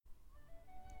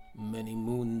Many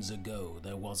moons ago,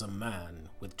 there was a man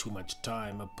with too much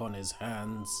time upon his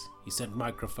hands. He sent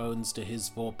microphones to his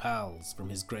 4 pals from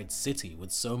his great city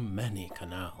with so many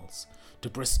canals, to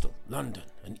Bristol, London,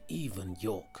 and even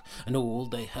York, and all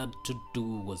they had to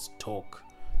do was talk.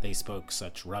 They spoke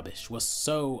such rubbish, were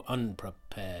so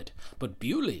unprepared, but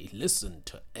Bewley listened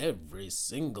to every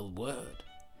single word.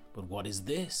 But what is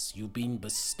this you've been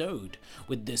bestowed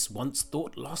with this once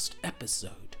thought lost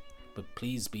episode? But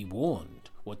please be warned,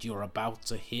 what you're about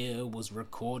to hear was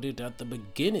recorded at the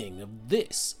beginning of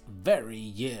this very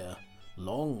year,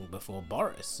 long before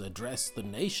Boris addressed the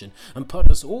nation and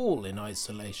put us all in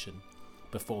isolation,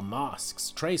 before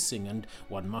masks, tracing, and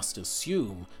one must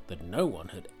assume that no one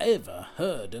had ever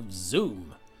heard of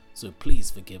Zoom. So please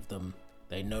forgive them,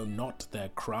 they know not their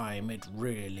crime, it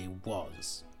really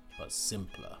was a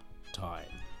simpler time.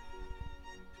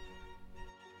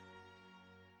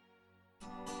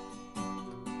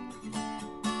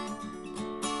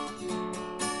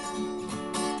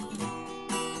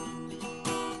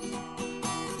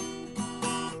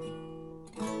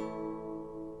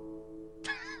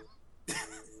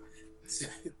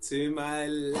 To my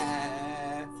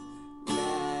left.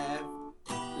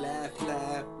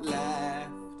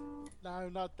 No,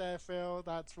 not there, Phil.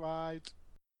 That's right.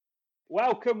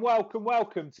 Welcome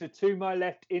to My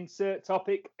Left Insert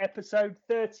Topic, episode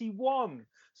 31.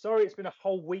 Sorry, it's been a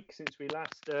whole week since we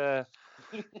last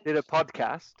did a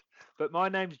podcast, but my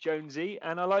name's Jonesy,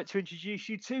 and I'd like to introduce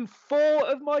you to 4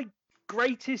 of my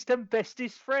greatest and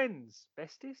bestest friends.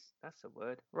 Bestest? That's a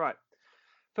word. Right.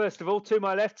 First of all, to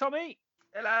my left, Tommy.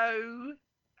 Hello,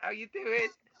 how you doing?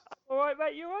 All right,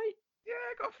 mate, you all right? Yeah,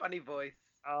 I got a funny voice.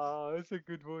 Oh, that's a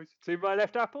good voice. To my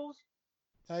left, Apples.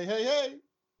 Hey.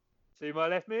 To my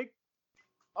left, Mig.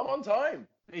 I'm on time.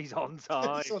 He's on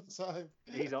time. It's on time.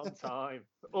 He's on time.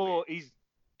 Or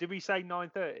did we say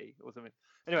 9:30 or something?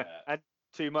 Anyway, and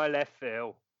to my left,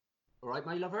 Phil. All right,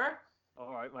 my lover.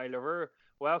 All right, my lover.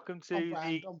 Welcome to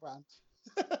On brand.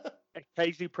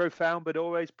 occasionally profound but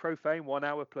always profane 1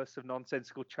 hour plus of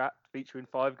nonsensical chat featuring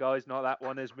 5 guys. Not that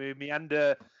one as we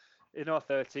meander in our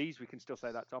 30s. We can still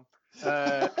say that, Tom.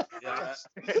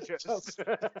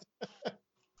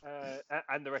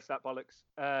 And the rest of that bollocks.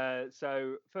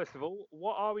 So first of all,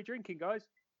 what are we drinking, guys?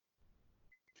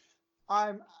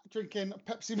 I'm drinking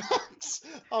Pepsi Max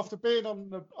after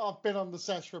I've been on the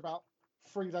sesh for about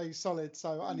 3 days solid,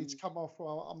 so I need to come off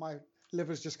while my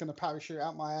liver's just going to parachute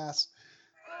out my ass.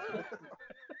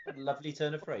 Lovely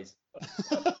turn of phrase.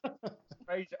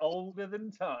 Phrase older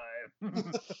than time.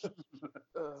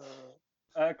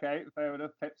 Okay, fair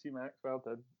enough. Pepsi Max, well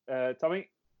done. Tommy?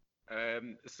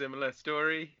 Similar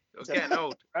story. I was getting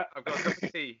old. I've got a cup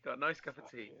of tea. Got a nice cup of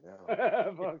tea.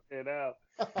 Fucking hell.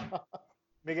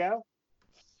 Miguel?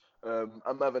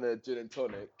 I'm having a gin and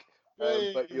tonic,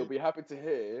 but you'll be happy to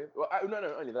hear. Well,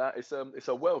 no, only that. It's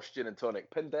a Welsh gin and tonic,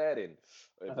 Penderyn.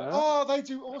 Oh, they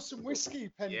do awesome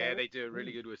whiskey, Penderyn. Yeah, they do a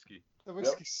really good whiskey. The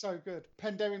whiskey's so good.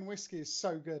 Penderyn whiskey is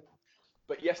so good.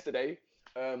 But yesterday,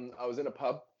 I was in a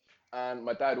pub, and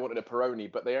my dad wanted a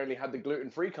Peroni, but they only had the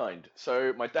gluten-free kind.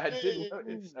 So my dad didn't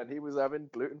notice, and he was having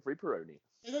gluten-free Peroni.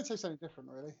 It don't taste any different,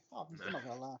 really. I'm not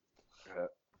gonna lie.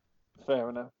 Fair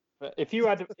enough. If you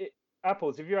had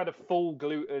Apples, if you had a full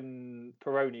gluten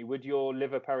Peroni, would your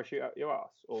liver parachute out your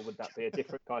ass, or would that be a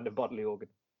different kind of bodily organ?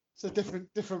 It's a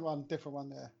different one,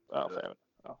 yeah.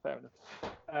 Oh, fair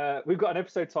enough. We've got an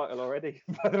episode title already,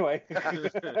 by the way.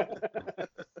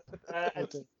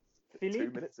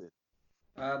 2 minutes in.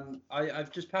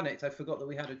 I've just panicked. I forgot that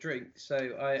we had a drink, so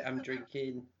I am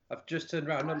drinking. I've just turned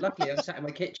around. I'm luckily I'm sat in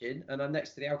my kitchen and I'm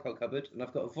next to the alcohol cupboard, and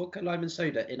I've got a vodka, lime, and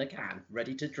soda in a can,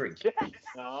 ready to drink.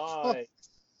 Nice.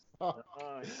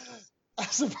 Nice.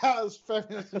 That's about as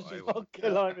feminist as Vodka,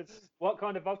 lime. What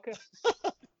kind of vodka?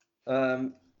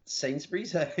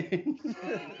 Sainsbury's.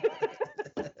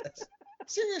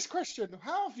 Serious question.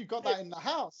 How have you got that in the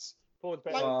house?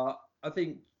 I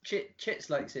think Chits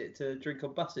likes it to drink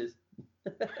on buses.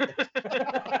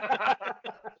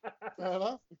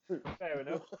 Fair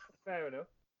enough.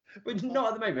 But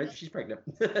not at the moment. She's pregnant.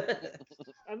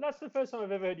 And that's the first time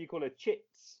I've ever heard you call her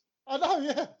Chits. I know,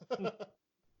 yeah.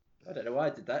 I don't know why I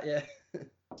did that. Yeah.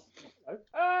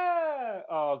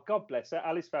 Oh, God bless her.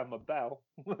 Alice found my bell.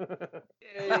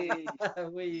 Yay!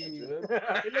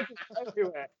 It looks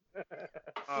everywhere.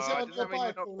 Is it on your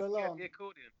bike all along? The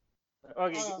accordion.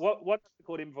 Okay, what's the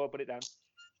accordion before I put it down?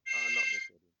 Not the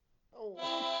accordion. Oh.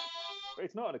 But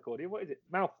it's not an accordion. What is it?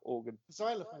 Mouth organ.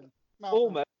 Xylophone.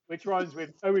 Almost, which rhymes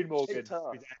with Owen Morgan.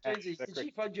 Jonesy, did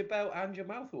you find your belt and your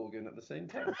mouth organ at the same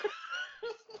time?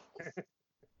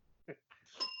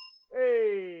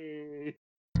 Hey!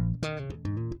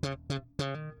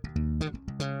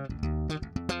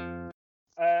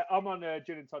 I'm on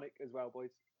gin and tonic as well,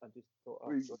 boys. I just thought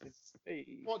I'd join in. Hey.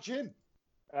 What gin?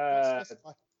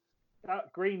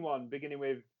 That green one, beginning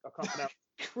with I can't pronounce.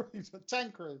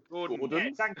 Tanqueray. Yeah,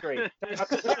 Tanqueray.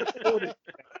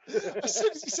 As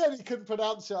soon as he said he couldn't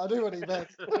pronounce it, I knew what he meant.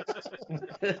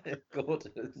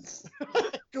 Gordon's.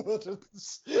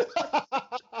 Gordon's.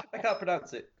 I can't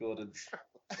pronounce it. Gordon's.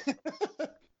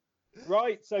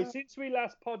 Right. So since we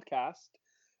last podcast,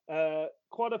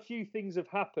 quite a few things have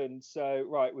happened. So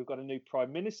right, we've got a new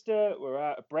prime minister. We're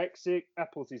out of Brexit.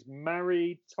 Apples is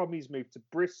married. Tommy's moved to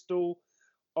Bristol.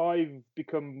 I've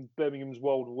become Birmingham's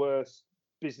world's worst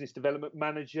business development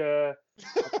manager.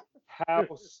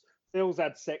 House. Phil's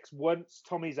had sex once.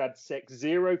 Tommy's had sex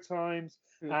 0 times.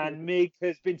 And Mig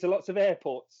has been to lots of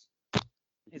airports.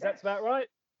 Is that about right?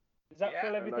 Does that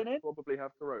fill everything in? Probably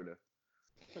have corona.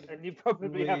 And you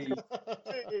probably have to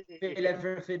fill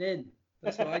everything in.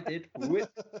 That's what I did.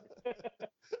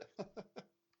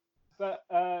 But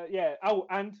yeah. Oh,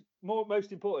 and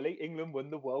most importantly, England won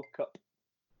the World Cup.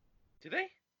 Did they?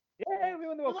 Yeah, we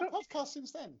won the World Cup. Podcast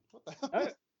since then. What the hell?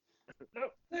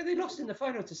 No, they lost in the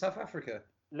final to South Africa.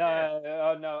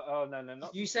 No, no,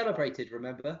 not. You celebrated,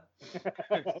 remember?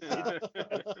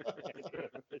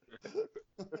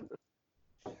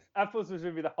 Apples was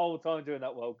with me the whole time during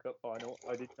that World Cup final.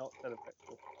 I did not celebrate.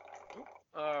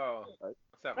 Oh, what's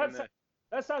happening there?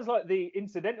 That sounds like the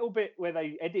incidental bit where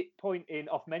they edit point in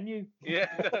off menu. Yeah,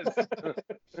 it does.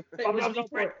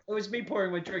 It was me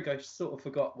pouring my drink. I just sort of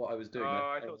forgot what I was doing. Oh,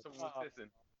 I thought someone was listening.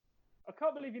 I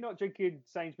can't believe you're not drinking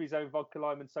Sainsbury's own vodka,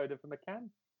 lime and soda from a can.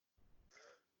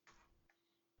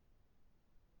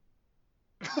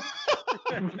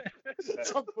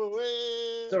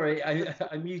 Sorry,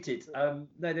 I muted. No,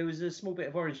 there was a small bit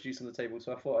of orange juice on the table,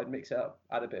 so I thought I'd mix it up,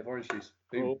 add a bit of orange juice.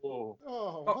 Boom.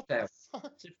 Cocktail.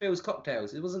 It feels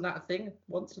cocktails. It wasn't that a thing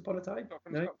once upon a time?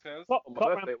 No? Cocktails.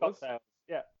 Cocktails.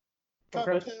 Yeah.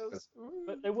 Cocktails.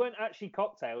 But they weren't actually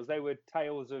cocktails. They were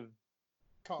tales of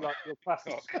like your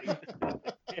plastic.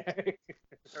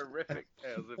 Horrific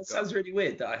tales of cock. That sounds really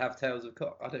weird that I have tales of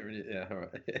cock. I don't really. Yeah, all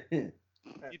right.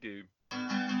 You do.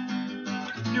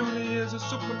 Julie is a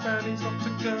super fan, he's not a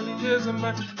girl, he is a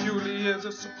man. Julie is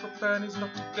a super fan, he's not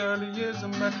a girl, he is a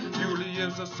man. Julie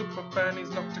is a super fan,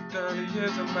 he's not a girl, he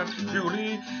is a man.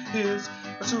 Julie is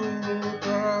a super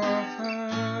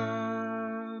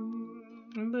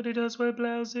fan, but he does wear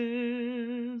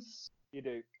blouses. You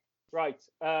do. Right,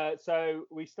 so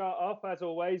we start off, as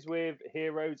always, with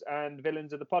heroes and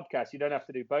villains of the podcast. You don't have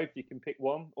to do both. You can pick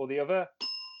one or the other.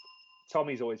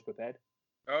 Tommy's always prepared.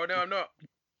 Oh, no, I'm not.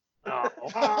 Oh,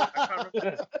 I can't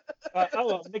remember.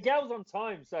 well, Miguel's on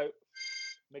time, so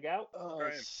Miguel. Oh,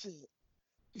 Graham. shit.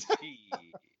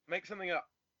 Make something up.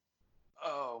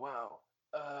 Oh, wow.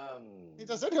 He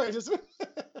does anyway, doesn't he?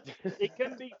 It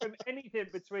can be from anything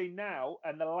between now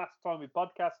and the last time we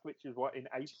podcast, which is what, in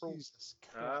April? Jesus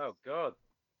Christ. Oh, God.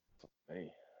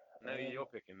 Hey. No, you're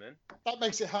picking then. That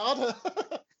makes it harder.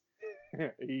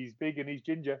 He's big and he's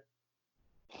ginger.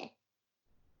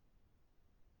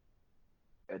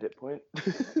 Edit point. Is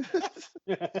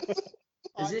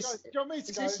this? Do you want me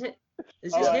to go? Is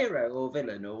this hero or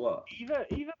villain or what? Either,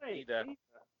 mate. Either.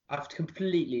 I've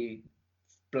completely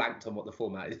blanked on what the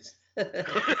format is. Yeah,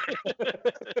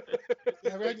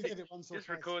 we only did it once or Just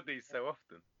twice. record these so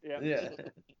often. Yeah.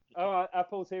 All right,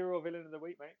 Apple's hero or villain of the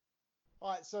week, mate.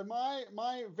 All right, so my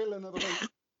villain of the week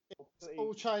is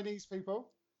all Chinese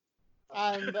people.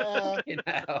 And Fucking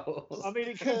hell. I mean,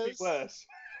 it could be worse.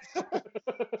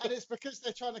 and it's because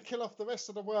they're trying to kill off the rest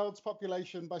of the world's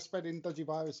population by spreading dodgy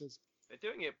viruses. They're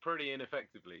doing it pretty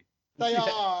ineffectively. They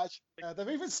are. Yeah,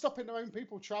 they're even stopping their own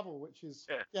people travel, which is,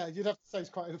 Yeah. you'd have to say it's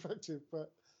quite ineffective. But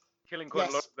Killing quite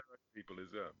a lot Yes. of their own people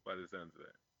as well, by the sounds of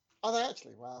it. are they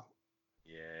actually? Wow.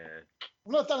 Yeah.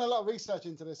 I've not done a lot of research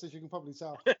into this, as you can probably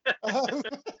tell.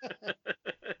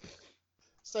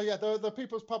 So yeah, the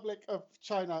People's Public of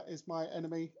China is my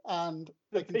enemy, and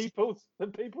The People's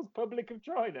Public of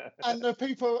China. and the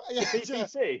people, The yeah,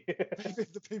 PPC.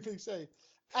 the PPC,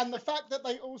 and the fact that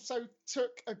they also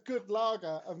took a good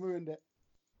lager and ruined it.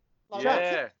 Like,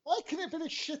 Yeah. why couldn't it have been a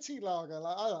shitty lager?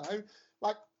 Like, I don't know,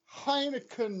 like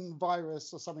Heineken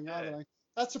virus or something. I don't know.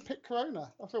 That's a pit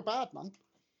Corona. I feel bad, man.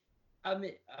 I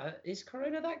mean, is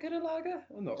Corona that good a lager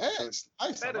or not? Yeah, it's nice.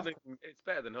 It's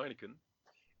better than Heineken.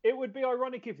 It would be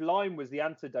ironic if lime was the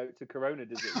antidote to Corona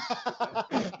disease.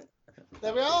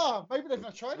 There we are. Maybe they've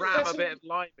not tried it. Ram a bit of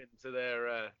lime into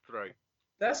their throat.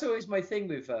 That's always my thing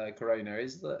with Corona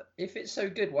is that if it's so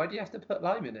good, why do you have to put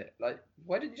lime in it? Like,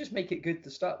 why didn't you just make it good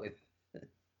to start with?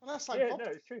 Well, that's like Yeah, no,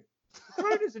 it's true.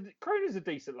 Corona's a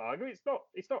decent lager. It's not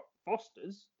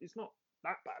Foster's. It's not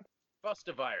that bad.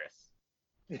 Foster virus.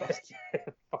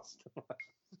 Foster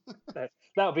mice.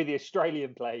 That'll be the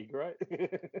Australian plague, right?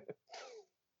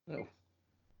 Oh.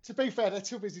 To be fair, they're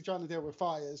too busy trying to deal with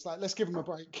fires. Like, let's give them a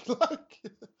break. Like,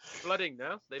 Flooding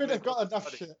now. but they've got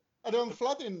enough shit. Are they on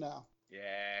flooding now?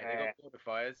 Yeah, they got water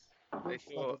fires. They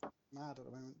thought mad at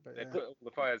the moment, but they put all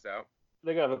the fires out.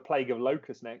 They're gonna have a plague of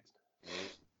locusts next.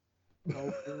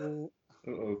 Uh-oh,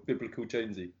 biblical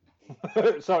Jonesy.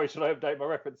 Sorry, should I update my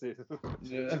references?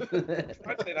 Yeah.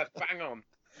 I'd say that's bang on.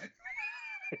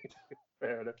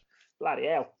 Fair enough. Bloody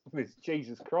hell.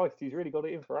 Jesus Christ, he's really got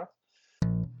it in for us.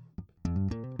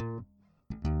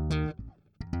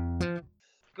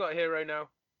 Got a hero now.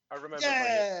 I remember.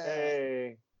 Yeah.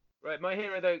 Hey. Right, my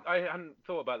hero though. I hadn't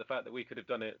thought about the fact that we could have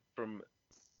done it from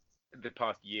the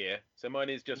past year. So mine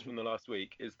is just from the last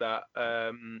week. Is that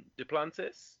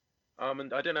Duplantis?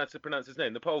 And I don't know how to pronounce his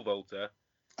name. The pole vaulter.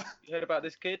 You heard about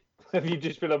this kid? Have you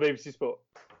just been on BBC Sport?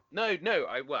 No. I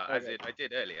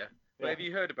did earlier. But have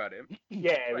you heard about him?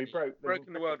 Yeah, we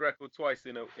broken the world record twice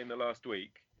in the last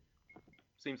week.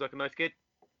 Seems like a nice kid.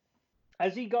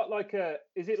 Has he got like a?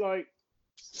 Is it like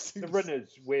the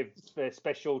runners with their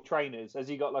special trainers? Has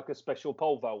he got like a special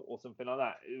pole vault or something like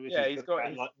that? He's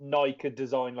got like Nike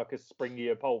design like a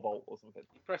springier pole vault or something.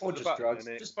 Or just drugs,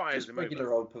 just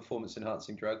regular old performance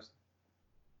enhancing drugs.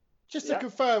 Just to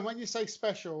confirm, when you say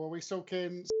special, are we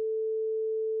talking?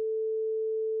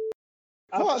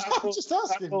 What? I'm just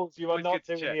asking. Apples, you are not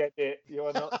doing the edit. You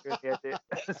are not doing the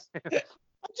edit.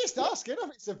 I'm just asking. I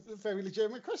think it's a very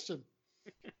legitimate question.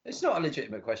 It's not a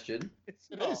legitimate question.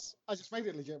 It is. I just made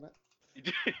it legitimate.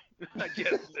 I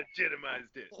just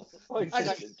legitimized it. I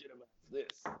just legitimized this.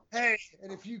 Hey,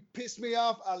 and if you piss me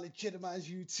off, I'll legitimize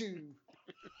you too.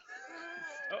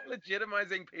 Stop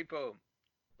legitimizing people.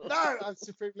 No, I'm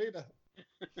supreme leader.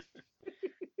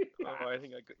 Oh, I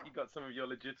think you got some of your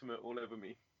legitimate all over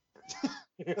me.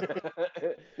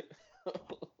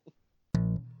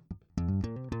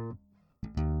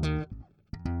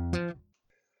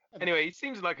 Anyway, he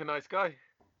seems like a nice guy.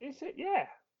 Is it? Yeah.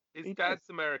 His dad's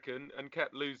American and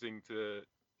kept losing to.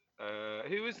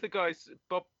 Who was the guy?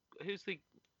 Bob. Who's the?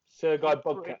 Sir Guy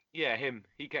Bobcat. Yeah, him.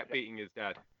 He kept beating his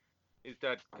dad. His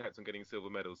dad kept on getting silver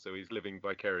medals, so he's living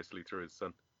vicariously through his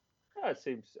son. That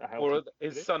seems a healthy. Or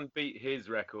his son beat his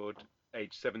record,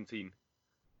 age 17.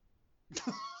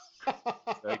 So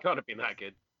he can't have been that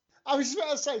good. I was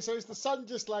about to say, so is the son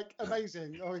just like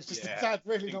amazing, or is just the dad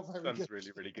really not very good? The son's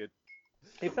really, really good.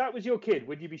 If that was your kid,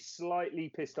 would you be slightly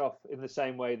pissed off in the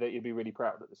same way that you'd be really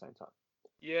proud at the same time?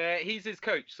 Yeah, he's his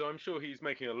coach, so I'm sure he's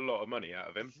making a lot of money out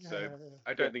of him. So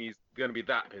I don't think he's going to be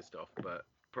that pissed off, but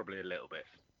probably a little bit.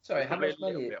 Sorry, how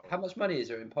much money is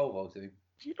there in pole vaulting?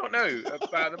 Do you not know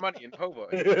about the money in pole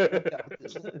vaulting?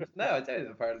 No, I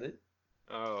don't apparently.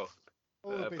 Oh.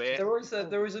 There was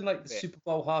in like the Super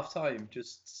Bowl halftime,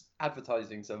 just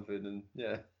advertising something, and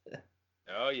yeah.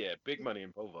 Oh yeah, big money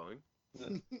in pole vaulting.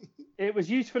 It was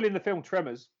useful in the film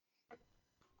Tremors.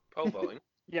 Pole vaulting.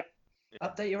 Yeah.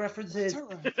 Update your references.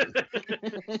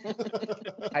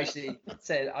 Actually,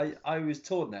 said I was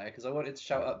torn there because I wanted to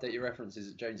shout update your references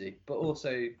at Jonesy, but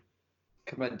also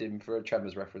commend him for a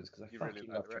Tremors reference because I fucking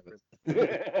love Tremors.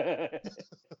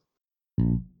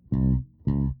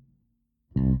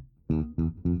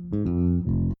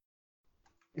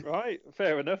 Right,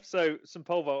 fair enough. So some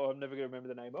pole vault I'm never going to remember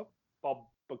the name of. Bob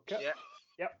Butcher. Yeah.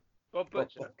 Yep. Bob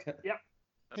Butcher. Yep.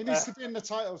 He needs to be in the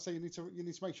title, so you need to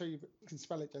make sure you can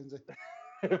spell it, Jonesy.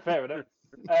 Fair enough.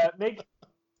 Mig,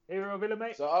 hero or villain,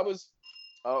 mate? So I was.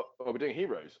 Oh, we're doing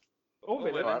heroes. Or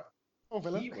villain. Right. Or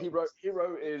villain.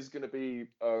 Hero is going to be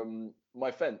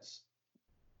my fence.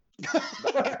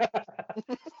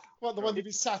 What, the one that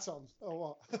you sat on, or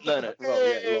what? No. Well,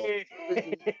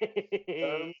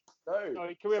 no.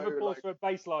 Sorry, can we have a pause for a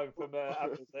bass line from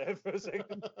Apples there for a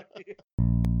second?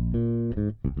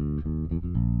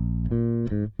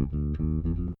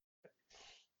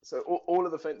 So all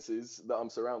of the fences that I'm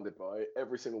surrounded by,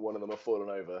 every single one of them have fallen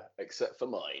over, except for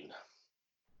mine.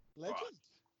 Legend.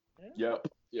 Yep.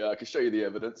 Yeah, I can show you the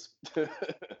evidence.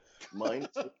 Mine.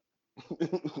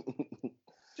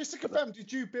 Just to confirm,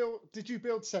 did you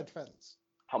build said fence?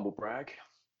 Humble brag.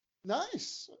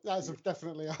 Nice. That is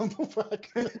definitely a humble brag.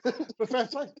 But fair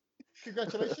play.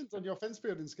 Congratulations on your fence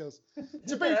building skills.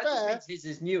 To be fair, his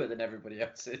is newer than everybody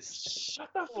else's. Shut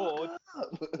up.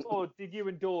 Or did you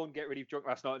and Dawn get really drunk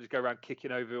last night and just go around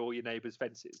kicking over all your neighbours'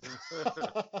 fences?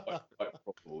 Quite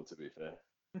probable, to be fair.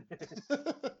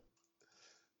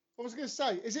 I was going to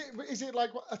say, is it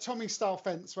like a Tommy style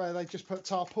fence where they just put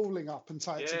tarpaulin up and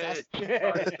tie it to gas?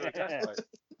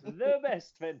 The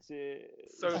best fences.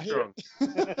 So strong.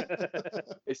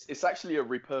 It's actually a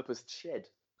repurposed shed.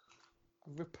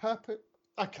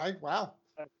 Okay, wow.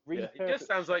 Yeah, it just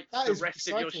sounds like That the is rest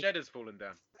of your recycling. shed has fallen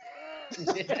down.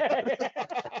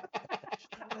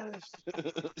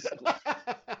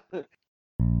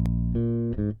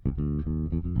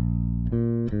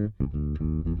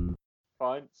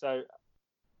 Fine. So,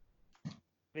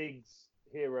 Big's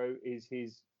hero is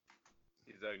his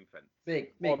own fence. Mick,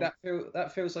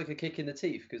 that feels like a kick in the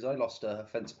teeth because I lost a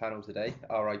fence panel today.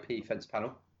 R.I.P. fence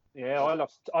panel. Yeah, I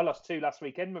lost 2 last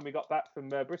weekend when we got back from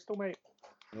Bristol, mate.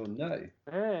 Oh no.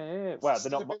 Yeah. Well, Is they're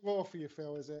it not a bit raw for you,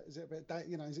 Phil? Is it a bit,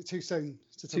 is it too soon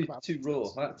to talk about? Too raw.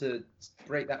 I had to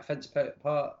break that fence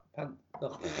apart.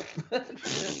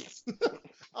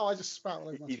 Oh, I just spat all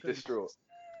over my He's screen. distraught.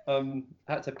 I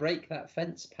had to break that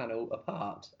fence panel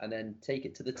apart and then take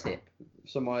it to the tip.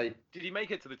 So Did you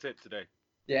make it to the tip today?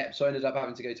 Yeah, so I ended up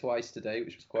having to go twice today,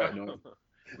 which was quite annoying.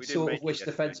 We didn't Sort make of it wish the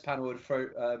yesterday. fence panel had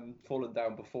fallen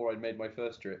down before I made my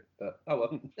first trip, but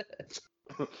oh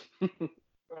well.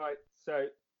 Right. So,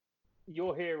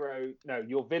 your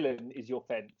villain is your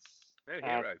fence. No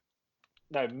hero.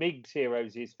 No, Mig's hero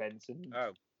is his fence. And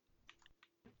Oh.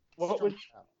 what was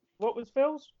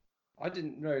Phil's? I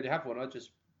didn't really have one. I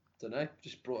just don't know.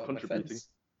 Just brought up my Contributing. fence.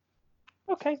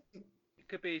 Okay. It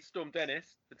could be Storm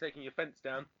Dennis for taking your fence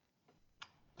down.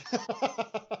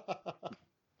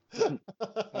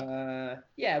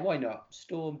 Yeah, why not?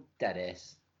 Storm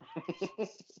Dennis.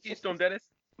 You Storm Dennis?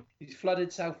 He's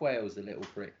flooded South Wales, the little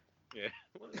prick. Yeah.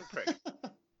 What a little prick.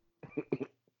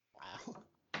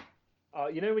 Wow.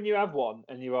 You know when you have one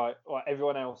and you're like, well,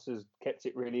 everyone else has kept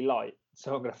it really light,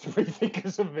 so I'm going to have to rethink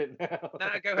of something now.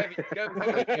 Nah, go heavy. Go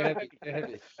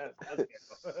heavy.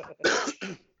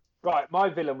 Right, my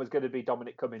villain was going to be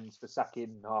Dominic Cummings for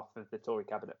sacking half of the Tory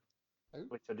cabinet, Oh.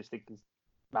 which I just think is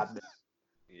madness.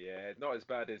 Yeah, not as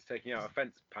bad as taking out a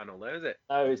fence panel, though, is it?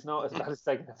 No, it's not as bad as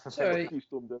taking a fence. Sorry,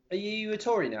 are you a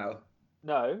Tory now?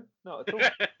 No, not at all.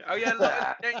 Oh yeah, look,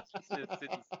 it's changed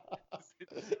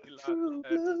since you last,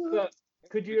 But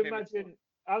could you became a imagine?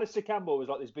 Alistair Campbell was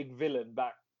like this big villain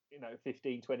back,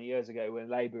 15, 20 years ago when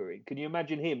Labour were in. Can you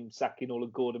imagine him sacking all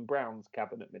of Gordon Brown's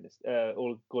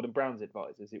all of Gordon Brown's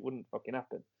advisors? It wouldn't fucking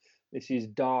happen. This is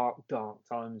dark, dark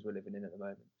times we're living in at the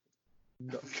moment.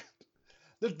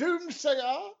 The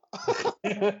doomsayer.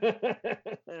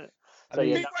 So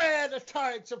yeah, Beware the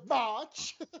tides of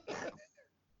March.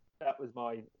 that was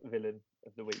my villain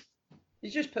of the week.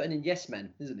 He's just putting in yes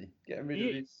men, isn't he? Getting rid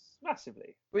of his.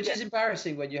 Massively. Which is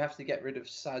embarrassing when you have to get rid of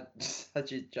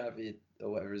Sajid Javid or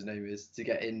whatever his name is to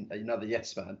get in another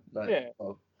yes man. Like, Yeah.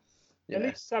 well, At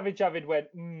least Savage Javid went,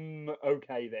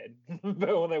 okay then. But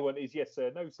all they want is yes sir,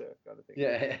 no sir kind of thing.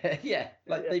 Yeah, yeah.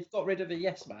 Like Yeah. they've got rid of a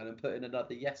yes man and put in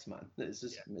another yes man. It's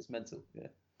just it's mental. Yeah.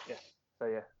 So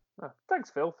yeah. Oh, thanks,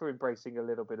 Phil, for embracing a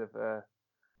little bit of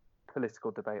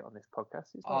political debate on this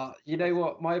podcast. It's nice. You know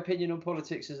what? My opinion on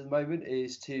politics at the moment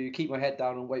is to keep my head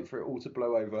down and wait for it all to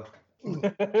blow over.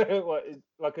 What,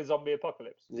 like a zombie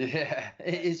apocalypse? Yeah,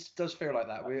 does feel like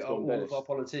that. That's All Dennis. of our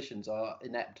politicians are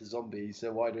inept zombies,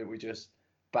 so why don't we just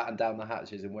batten down the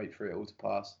hatches and wait for it all to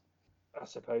pass? I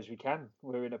suppose we can.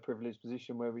 We're in a privileged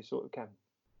position where we sort of can.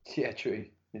 Yeah, true.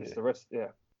 Yeah. It's the rest, yeah.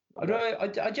 I know. I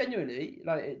genuinely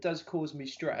like it. Does cause me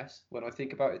stress when I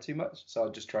think about it too much, so I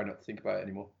just try not to think about it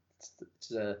anymore.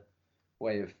 It's a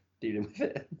way of dealing with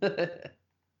it.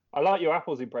 I like your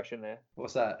Apple's impression there.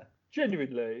 What's that?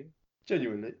 Genuinely.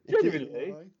 Genuinely.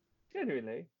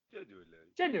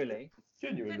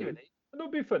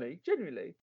 Not be funny.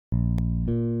 Genuinely.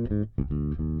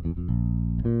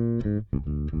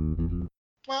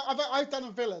 Well, I've done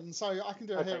a villain, so I can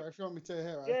do a hero if you want me to do a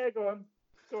hero. Yeah, go on.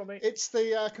 Go on, mate. It's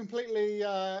the completely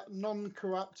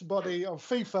non-corrupt body of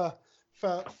FIFA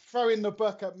for throwing the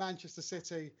book at Manchester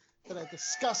City for their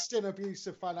disgusting abuse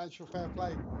of financial fair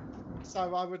play.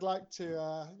 So I would like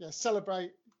to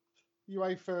celebrate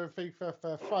UEFA and FIFA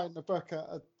for throwing the book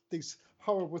at these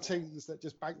horrible teams that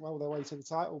just bankroll their way to the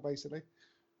title, basically.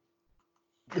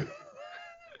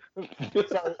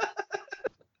 So,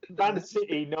 Man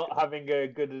City not having a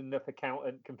good enough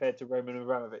accountant compared to Roman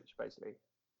Abramovich, basically.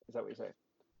 Is that what you're saying?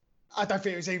 I don't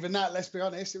think it was even that, let's be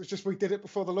honest. It was just we did it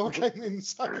before the law came in,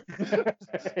 so I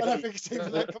don't think it's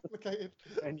even that complicated.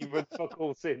 And you've run fuck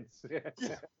all since. Yeah.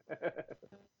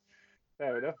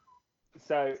 Fair enough.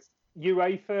 So,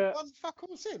 UEFA... Won fuck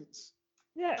all since?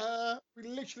 Yeah. We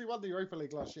literally won the Europa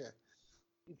League last year.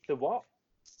 The what?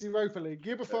 The Europa League.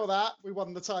 Year before that, we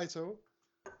won the title.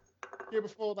 Year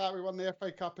before that, we won the FA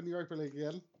Cup and the Europa League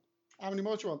again. How many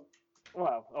more do you want?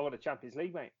 Well, I want a Champions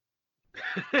League, mate.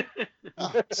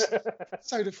 Oh,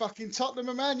 so did fucking Tottenham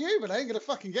and Man U, but they ain't going to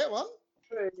fucking get one.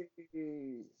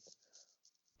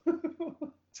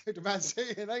 To the Man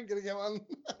City, and ain't going to get one.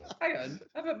 Hang on,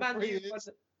 haven't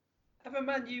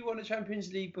Man U won a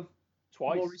Champions League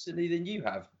Twice. more recently than you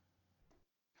have?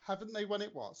 Haven't they won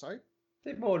it? What? Sorry.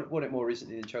 They've won it more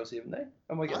recently than Chelsea, haven't they?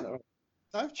 Am I getting that right?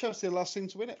 No, Chelsea are last team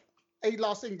to win it.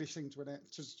 Last English team to win it,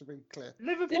 just to be clear.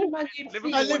 Liverpool.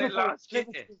 Liverpool won it last year.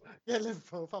 Yeah,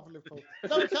 Liverpool. Papa Liverpool.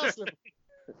 No, it counts Liverpool.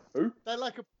 Who? They're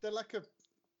like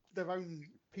their own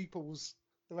people's,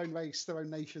 their own race, their own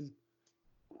nation.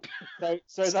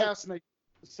 So that's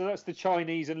the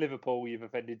Chinese and Liverpool you've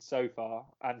offended so far,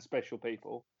 and special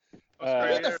people.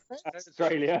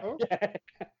 Australia. Oh, Yeah.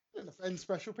 didn't offend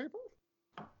special people.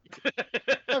 I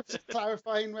was just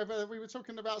clarifying whether we were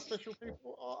talking about special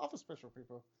people or other special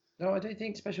people. No, I don't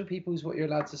think special people is what you're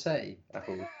allowed to say,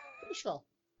 Apple. Sure.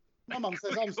 My mum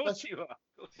says I'm Of course special. you are.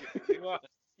 Of course you are.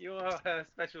 You are a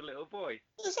special little boy.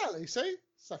 Exactly, see?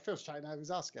 So Phil's trying out,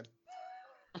 he's asking.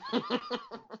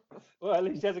 Well, at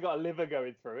least he hasn't got a liver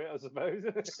going through it, I suppose.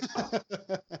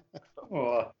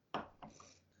 Oh.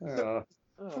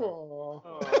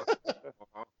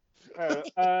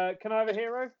 Can I have a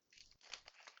hero?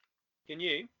 Can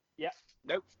you? Yeah.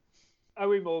 Nope.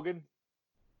 Owen Morgan.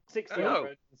 60 Oh.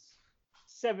 runs,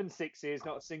 7 sixes,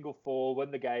 not a single four, won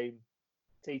the game.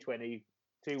 T20,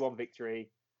 2-1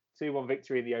 victory. 2-1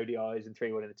 victory in the ODIs and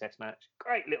 3-1 in the Test match.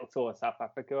 Great little tour of South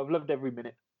Africa. I've loved every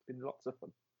minute. It's been lots of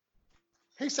fun.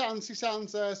 He sounds. Who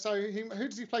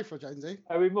does he play for, Jonesy?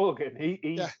 Owen Morgan,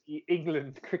 he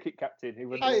England cricket captain. Who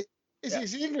won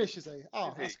Is he English, is he?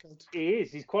 Oh, that's good. He is.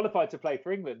 He's qualified to play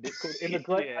for England. It's called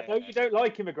immigration. I know you don't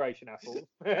like immigration, Apple.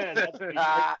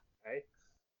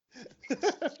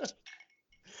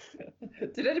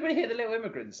 Did anybody hear the little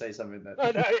immigrant say something then?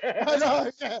 I know, yeah. I know,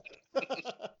 yeah.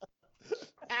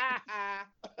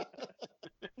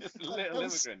 Just a little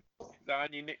immigrant. Is that our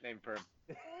new nickname for him?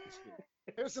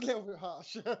 It was a little bit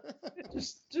harsh.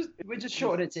 We're just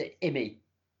shortening it to Immy.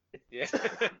 Yeah.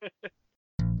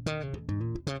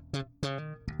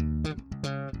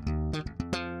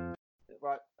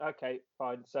 Right, okay,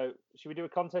 fine. So, should we do a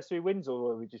contest who wins,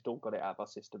 or have we just all got it out of our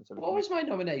system? So What was my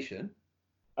nomination?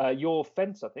 Your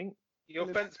fence, I think. Your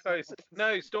fence post.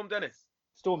 No, Storm Dennis.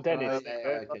 Storm Dennis.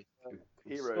 Okay.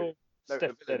 Hero. Storm No, Steph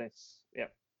villain. Dennis. Yeah.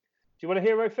 Do you want a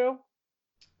hero, Phil?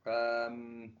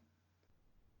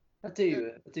 I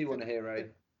do want a hero.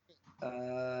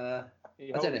 I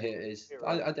don't know who it is.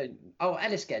 I don't. Oh,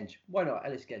 Ellis Genge. Why not?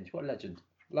 Ellis Genge. What a legend.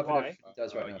 Love everything he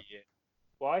does right now. Yeah.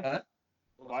 Why? Huh?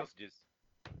 Why? Sausages.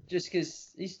 Just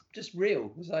because he's just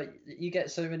real. It's like you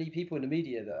get so many people in the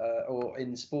media that or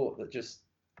in sport that just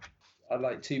are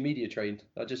like too media trained.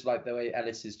 I just like the way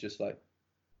Ellis is just like,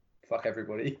 fuck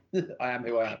everybody. I am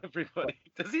who I am. Everybody.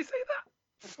 Does he say that?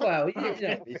 Well, you know,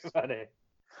 Funny.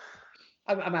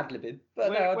 I'm ad-libbing.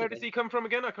 But Where does he come from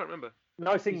again? I can't remember.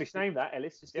 Nice English name, that,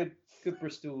 Ellis. Just good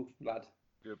Bristol lad.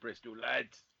 You're a Bristol lad.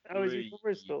 Oh, is he from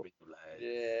Bristol? Lad.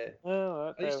 Yeah. Oh, I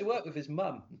okay. used to work with his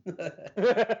mum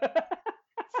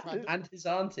and his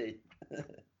auntie.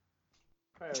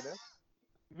 Fair enough.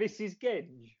 Mrs.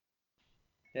 Genge.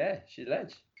 Yeah, she's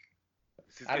ledge.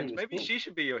 This is Ali good. was Maybe cool. she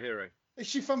should be your hero. Is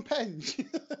she from Penge?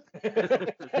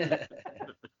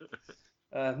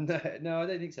 No, I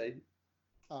don't think so.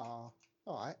 Oh,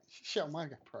 all right. Shit on my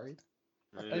parade.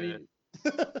 I mean,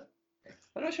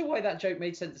 I'm not sure why that joke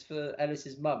made sense for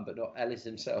Ellis's mum, but not Ellis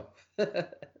himself. Mrs.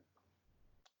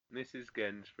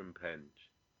 Genge from Penge.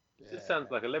 Yeah. This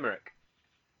sounds like a limerick.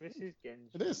 Mrs.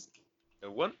 Genge. It is.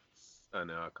 Once? Oh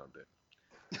no, I can't do it.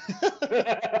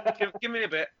 Give me a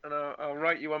bit, and I'll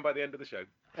write you one by the end of the show.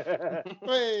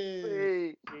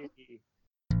 Hey.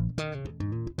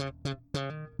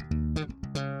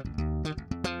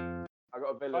 I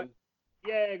got a villain.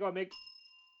 Yeah, go on, Mig.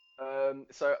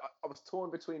 So I was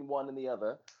torn between one and the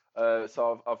other.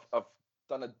 So I've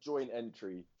done a joint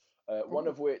entry. One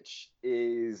of which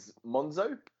is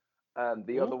Monzo, and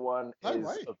the other one No is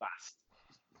way. Avast.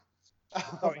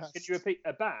 Sorry, can you repeat?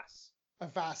 A bass?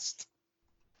 Avast.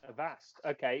 A vast.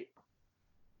 Okay.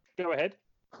 Go ahead.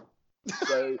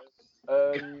 So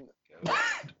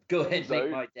Go ahead, make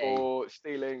Monzo my day. for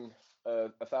stealing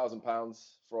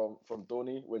 £1,000 from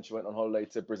Dorney when she went on holiday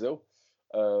to Brazil.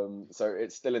 So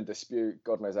it's still in dispute.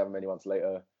 God knows how many months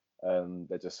later.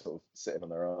 They're just sort of sitting on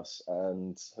their ass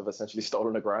and have essentially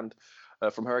stolen $1,000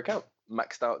 from her account,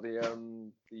 maxed out the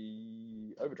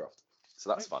overdraft. So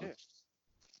that's fun.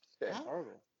 shit. Yeah.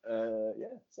 Horrible. Yeah,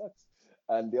 sucks.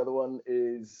 And the other one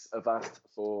is Avast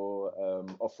for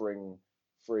offering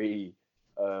free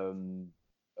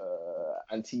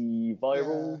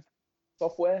antiviral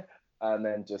software and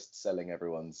then just selling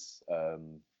everyone's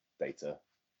data.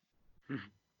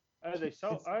 Oh, they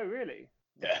sold. Oh, really?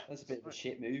 Yeah. That's a bit of a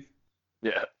shit move.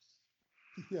 Yeah.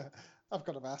 Yeah, I've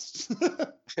got a mast.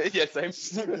 Yeah, same.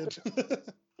 It's not good.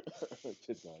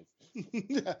 Cheers, guys.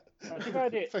 Yeah. I think I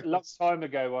had it a long time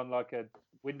ago on like a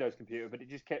Windows computer, but it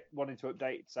just kept wanting to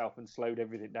update itself and slowed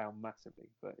everything down massively.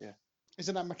 But yeah,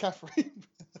 Isn't that McCaffrey?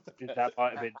 that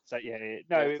might have been. So, yeah.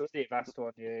 No, it was the Avast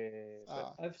one. Yeah.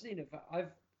 I've seen it.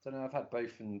 I've had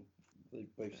both, and they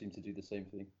both seem to do the same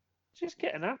thing. Just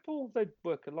get an Apple. They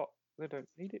work a lot. They don't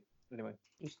need it anyway.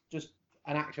 Just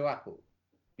an actual Apple.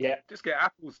 Yeah. Just get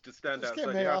apples to stand Just outside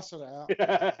get me your house. arsed out.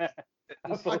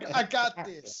 I got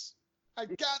this. I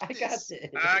got this.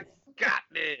 I got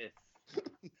this.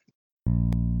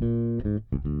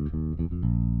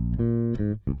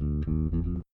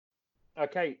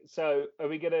 Okay, so are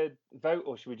we going to vote,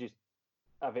 or should we just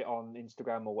have it on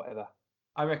Instagram or whatever?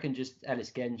 I reckon just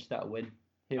Ellis Genge, that'll win.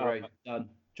 Hero, done.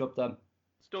 Job done.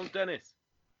 Storm Dennis.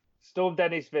 Storm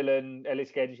Dennis villain,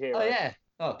 Ellis Genge hero. Oh, yeah.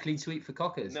 Oh, clean sweep for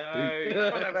Cockers. No, you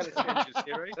can't have Ellis Genge as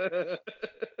hero.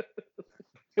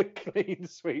 Clean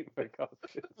sweep for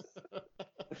Cockers.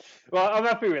 Well, I'm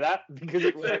happy with that because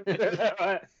it worked.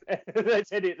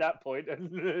 Let's edit that point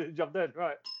and job done.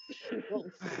 Right.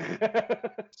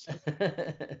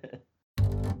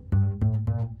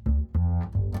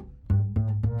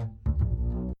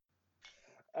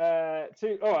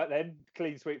 All right then,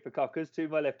 clean sweep for Cockers. To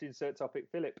my left, insert topic,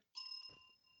 Philip.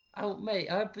 Oh, mate,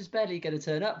 I was barely going to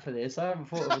turn up for this. I haven't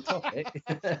thought of a topic.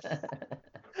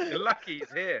 You're lucky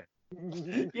he's here.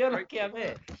 You're lucky I'm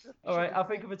here. All right, I'll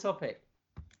think of a topic.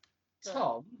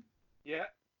 Tom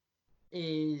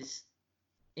is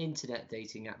internet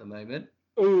dating at the moment.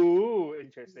 Ooh,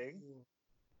 interesting.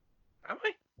 Am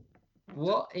I?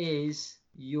 What is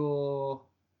your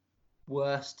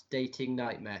worst dating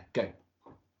nightmare? Go.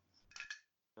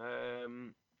 I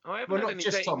haven't Well, had not any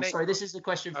just Tom. dating Sorry, this is the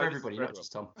question for Oh, everybody, this not is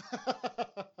just Tom.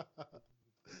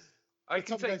 I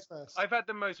can Tom say goes first. I've had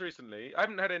them most recently. I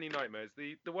haven't had any nightmares.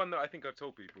 The one that I think I've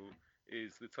told people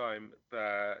is the time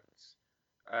that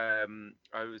I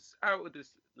was out with this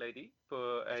lady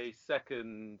for a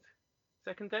second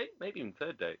date, maybe even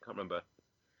third date, can't remember.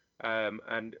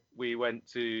 And we're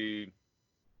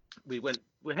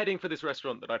heading for this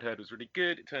restaurant that I'd heard was really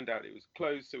good. It turned out it was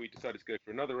closed, so we decided to go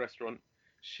for another restaurant.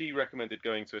 She recommended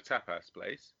going to a tapas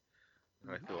place.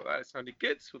 I thought that sounded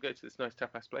good, so we'll go to this nice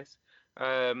tapas place.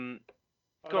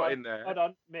 Got in there. Hold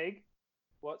on, Mig.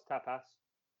 What's tapas?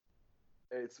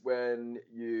 It's when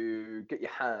you get your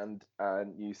hand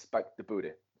and you spank the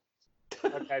booty.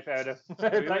 Okay, fair enough.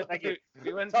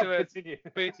 We went to a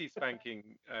booty spanking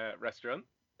restaurant,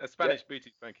 a Spanish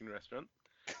booty spanking restaurant,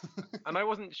 and I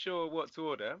wasn't sure what to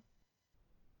order.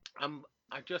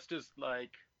 I just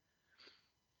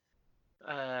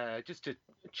to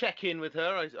check in with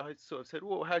her, I sort of said,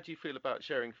 "Well, how do you feel about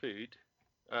sharing food?"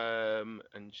 And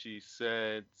she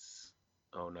said,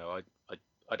 "Oh no,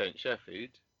 I don't share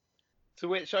food." To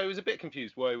which I was a bit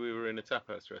confused why we were in a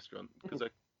tapas restaurant, because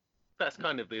that's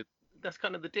kind of the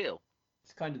deal.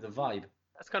 It's kind of the vibe.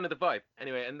 That's kind of the vibe.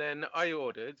 Anyway, and then I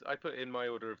put in my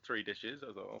order of 3 dishes. I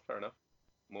was like, "Oh, fair enough.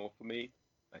 More for me."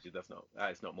 Actually,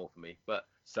 it's not more for me, but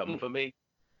some for me.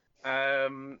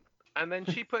 And then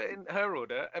she put in her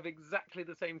order of exactly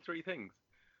the same 3 things.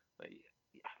 Like,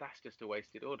 yeah, that's just a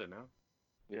wasted order now.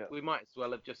 Yeah. We might as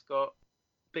well have just got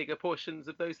bigger portions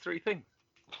of those 3 things.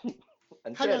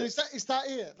 And Hang on, is that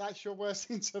it? That's your worst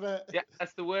internet? Yeah,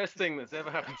 that's the worst thing that's ever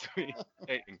happened to me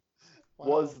dating. Wow.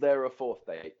 Was there a 4th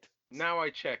date? Now I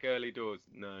check early doors.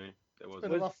 No, there It's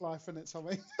wasn't. been a rough life, isn't it,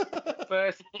 Tommy?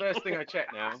 First thing I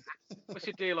check now. What's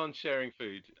your deal on sharing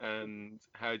food? And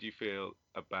how do you feel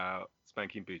about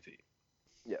spanking booty?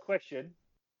 Yeah. Question: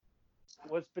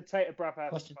 was potato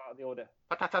bravas part of the order?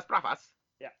 Patatas bravas?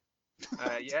 Yeah.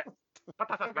 Yeah.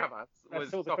 Patatas bravas was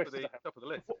top of the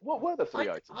list. What were the 3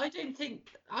 items? I don't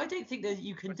think that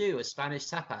you can do a Spanish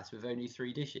tapas with only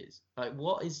 3 dishes. Like,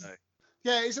 what is? No.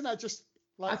 Yeah, isn't that just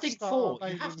like? I think start 4.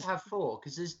 main You have and- to have 4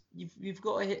 because you've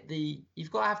got to have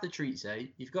the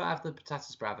chorizo, you've got to have the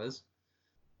patatas bravas.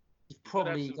 You've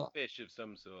probably Have some got fish of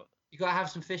some sort. you got to have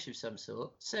some fish of some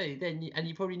sort. So then,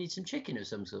 you probably need some chicken of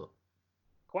some sort.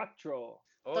 Quattro.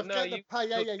 Oh Don't no, forget you the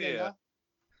paella. tortilla.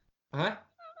 Huh?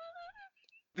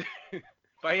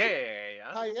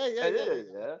 Paella.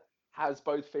 Yeah. Has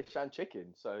both fish and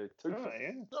chicken, so 2 Oh, fish.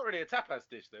 yeah. It's not really a tapas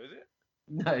dish, though, is it?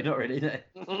 No, not really. No.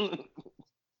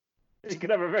 You can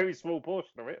have a very small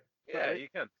portion of it. Yeah, Right. you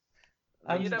can.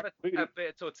 Um, You'd have a bit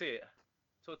of tortilla.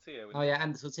 Tortilla. Oh yeah,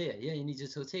 and the tortilla. Yeah, you need a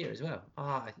tortilla as well.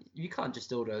 You can't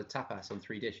just order tapas on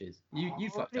 3 dishes. You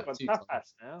fucked up 2 times.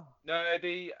 tapas now. No,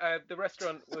 the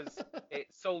restaurant it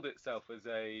sold itself as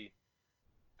they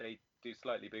do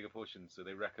slightly bigger portions, so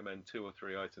they recommend 2 or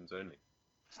 3 items only.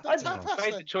 It's not tapas.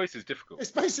 Made Then. the choice is difficult.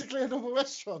 It's basically a normal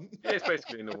restaurant. Yeah, it's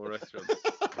basically a normal restaurant.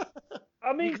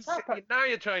 I mean, Now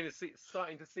you're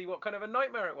starting to see what kind of a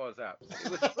nightmare it was, Abs.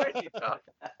 It was really tough.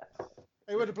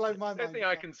 It would have blown my mind. I don't think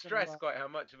I can stress quite how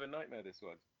much of a nightmare this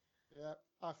was. Yeah,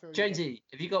 I feel. Jonesy,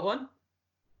 have you got one?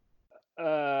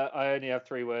 I only have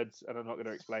 3 words, and I'm not going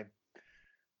to explain.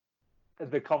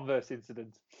 The Converse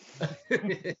incident. That's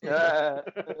the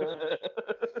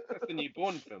new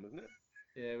Bond film, isn't it?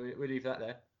 Yeah, we leave that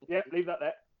there. Yeah, leave that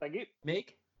there. Thank you.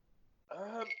 Mick?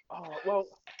 Well,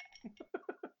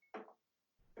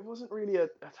 it wasn't really a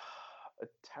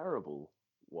terrible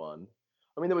one.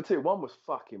 I mean, there were 2. One was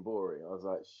fucking boring. I was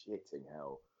like, shitting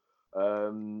hell.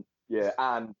 Yeah,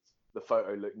 and the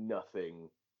photo looked nothing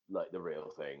like the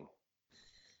real thing.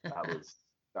 That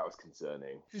was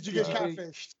concerning. Did you get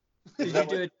catfished? Did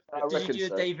you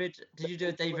do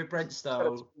a David Brent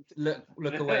style? Look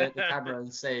away at the camera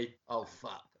and say, "Oh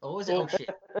fuck," or was it? Oh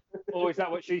shit. Or is that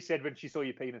what she said when she saw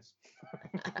your penis?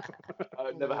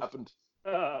 It never happened.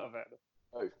 Oh, fair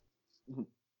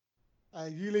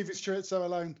enough. You leave it straight so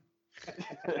alone.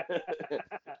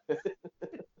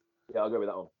 Yeah, I'll go with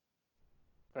that one.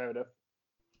 Fair enough.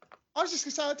 I was just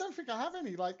gonna say I don't think I have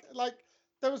any. Like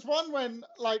there was one when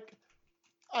I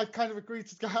kind of agreed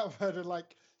to go out with her and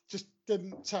just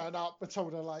didn't turn up, but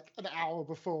told her an hour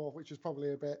before, which was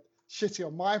probably a bit shitty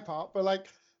on my part. But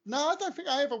no, I don't think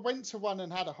I ever went to one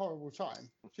and had a horrible time.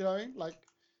 Do you know what I mean?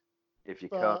 If you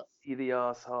can't see the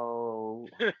arsehole.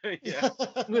 Yeah.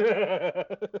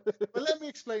 But let me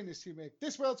explain this to you, Mick.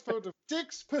 This world's filled with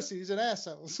dicks, pussies, and air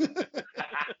cells.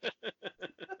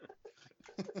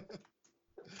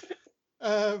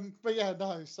 But yeah,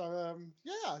 no. So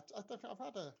yeah, I don't think I've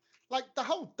had a the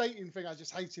whole dating thing. I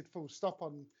just hated full stop.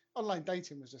 Online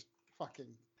dating was just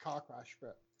fucking car crash.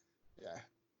 But yeah.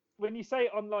 When you say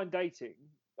online dating,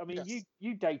 I mean Yes.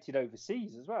 you dated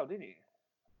overseas as well, didn't you?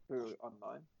 Through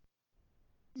online.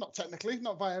 Not technically,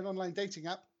 not via an online dating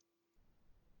app.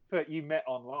 But you met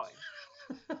online.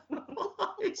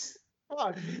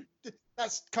 Well,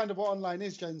 that's kind of what online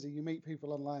is, Jonesy. You meet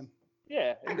people online.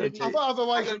 Yeah.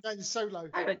 Otherwise, you're going solo.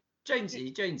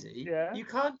 Jonesy, Yeah? you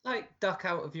can't duck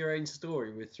out of your own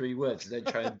story with 3 words and then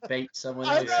try and bait someone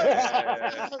I else.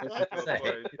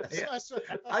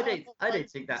 I don't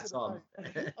think that's on.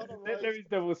 There is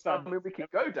double I standard. mean, we could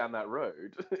go down that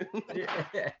road.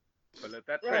 Yeah. Well, let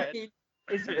that Right. thread.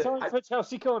 Is it time for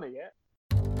Chelsea Corner yet?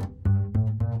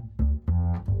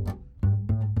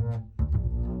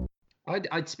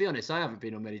 I to be honest, I haven't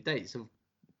been on many dates. I've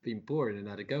been boring and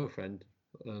had a girlfriend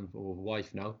or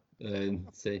wife now.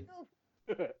 See.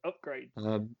 Upgrade.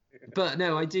 But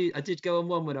no, I did go on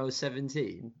one when I was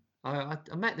 17. I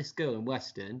met this girl in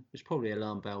Weston, which is probably an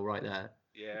alarm bell right there.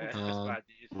 Yeah, that's bad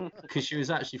news. Because she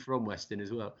was actually from Weston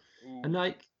as well. Ooh. And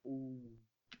I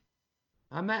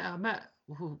met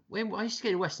when I used to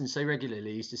go to Weston so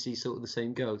regularly, I used to see sort of the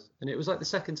same girls. And it was the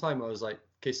second time I was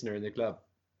kissing her in the club.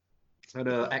 And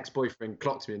her ex-boyfriend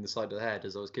clocked me in the side of the head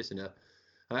as I was kissing her.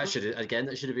 And that should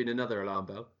have been another alarm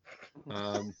bell.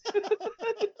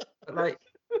 But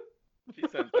She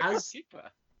sounds like a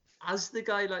keeper. as the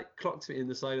guy clocked me in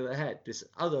the side of the head, this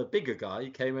other bigger guy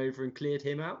came over and cleared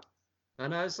him out.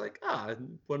 And I was like, I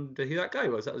wonder who that guy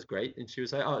was. That was great. And she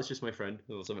was like, it's just my friend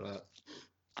or something like that.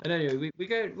 And anyway,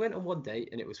 we went on one date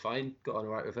and it was fine. Got on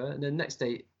all right with her. And then next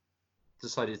date,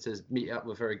 decided to meet up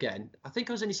with her again. I think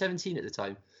I was only 17 at the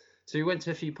time. So we went to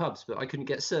a few pubs, but I couldn't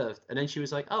get served. And then she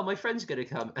was like, my friend's going to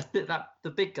come. And the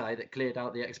big guy that cleared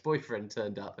out the ex-boyfriend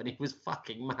turned up and he was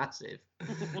fucking massive.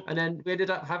 And then we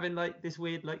ended up having this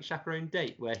weird chaperone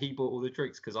date where he bought all the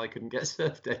drinks because I couldn't get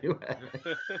served anywhere.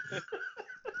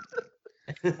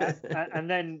 And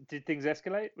then did things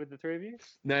escalate with the 3 of you?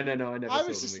 No, I never I saw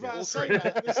was them just again.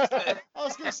 about to say that. I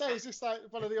was going to say it's just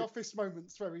one of the office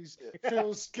moments where he's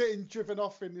feels getting driven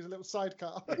off in his little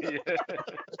sidecar. Yeah.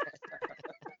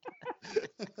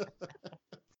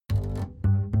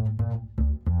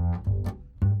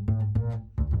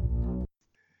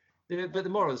 But the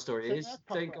moral of the story is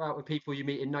don't go out with people you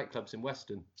meet in nightclubs in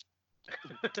Weston.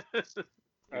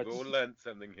 We've all learned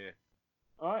something here.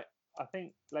 All right. I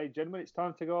think, ladies and gentlemen, it's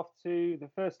time to go off to the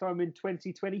first time in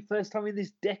 2020, first time in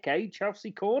this decade,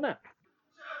 Chelsea Corner.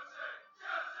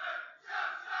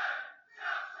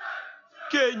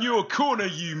 Get in your corner,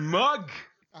 you mug!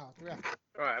 Oh, yeah.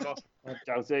 All right, I'm off.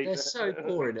 Chelsea. They're so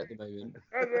boring at the moment.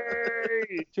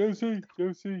 Chelsea.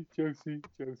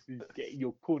 Get in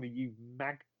your corner, you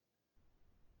mag.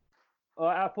 All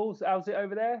right, Apples, how's it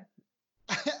over there?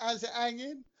 How's it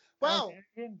hanging? Well,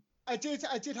 I did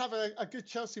have a good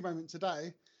Chelsea moment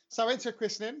today. So I went to a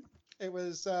christening. It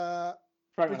was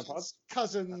Bridget's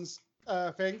cousin's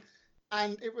thing.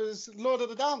 and it was Lord of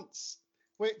the Dance,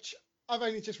 which I've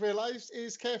only just realised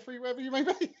is Carefree Wherever You May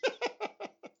Be.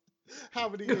 How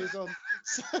many years on?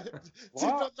 So, did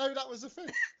not know that was a thing.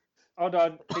 Hold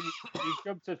on, you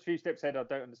jumped a few steps ahead. I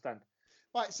don't understand.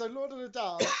 Right, so Lord of the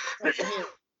Dance,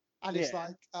 and it's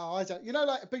like, I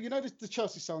don't, but the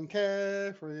Chelsea song,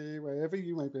 Carefree Wherever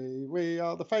You May Be, we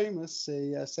are the famous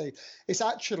CSC. It's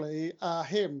actually a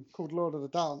hymn called Lord of the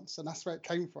Dance, and that's where it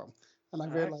came from. And I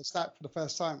realised that for the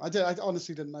first time. I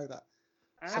honestly didn't know that.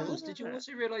 Apples, did you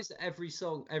also realise that every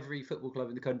football club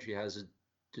in the country has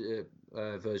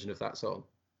a version of that song?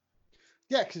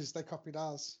 Yeah, because they copied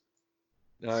ours.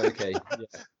 Oh, okay.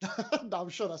 Yeah. No, I'm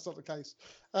sure that's not the case.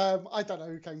 I don't know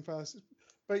who came first,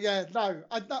 but yeah, no,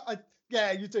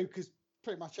 yeah, you do, because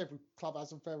pretty much every club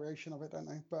has a variation of it, don't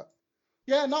they? But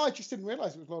yeah, no, I just didn't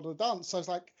realise it was Lord of the Dance. So I was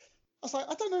like,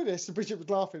 I don't know this. And Bridget was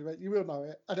laughing, but you will know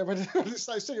it. And then when it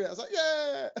started singing it, I was like,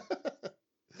 yeah,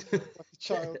 like a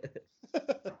child.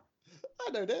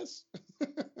 I know this.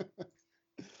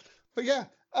 But yeah,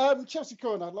 Chelsea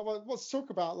Corner. What's to talk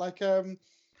about? Like,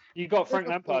 you got Frank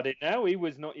Lampard in now. He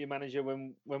was not your manager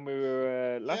when we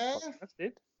were last podcast,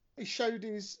 did? He's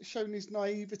shown his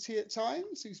naivety at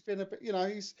times. He's been a bit,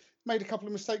 he's made a couple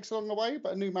of mistakes along the way,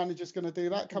 but a new manager's going to do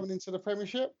that coming into the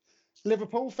Premiership.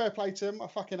 Liverpool, fair play to them. I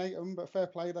fucking hate them, but fair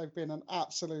play. They've been an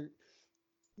absolute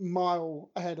mile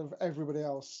ahead of everybody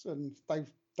else, and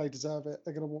they deserve it.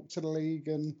 They're going to walk to the league,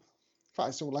 and in fact,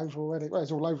 it's all over already. Well,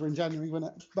 it's all over in January,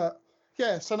 wasn't it? But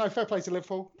yeah, so no, fair play to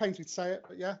Liverpool. Pains me to say it,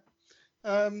 but yeah.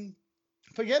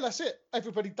 But yeah, that's it.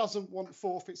 Everybody doesn't want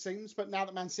fourth, it seems, but now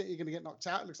that Man City are going to get knocked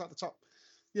out, it looks like the top,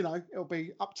 it'll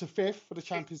be up to fifth for the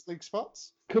Champions League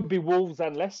spots. Could be Wolves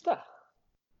and Leicester.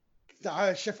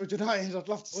 No, Sheffield United, I'd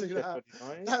love to see that.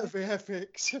 That would be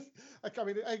epic. I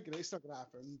mean, it's not going to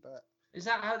happen, but... Is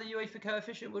that how the UEFA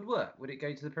coefficient would work? Would it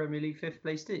go to the Premier League fifth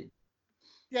place team?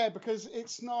 Yeah, because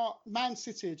it's not... Man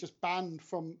City are just banned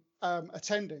from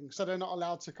attending, so they're not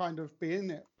allowed to kind of be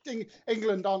in it.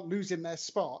 England aren't losing their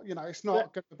spot. It's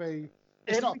not going to be...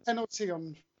 It's not a penalty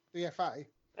on the FA.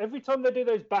 Every time they do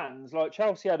those bans, like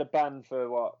Chelsea had a ban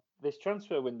for this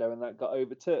transfer window, and that got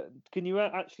overturned. Can you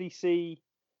actually see...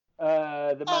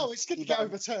 it's going to get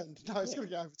overturned. No, it's going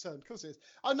to get overturned. Of course it is.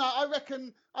 Oh no, I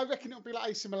reckon it'll be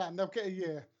like AC Milan. They'll get a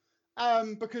year,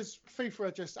 because FIFA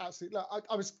are just absolutely. Look,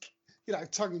 I was,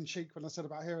 tongue in cheek when I said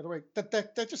about Hero of the Week.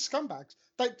 They're just scumbags.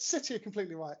 City are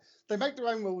completely right. They make their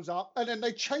own rules up, and then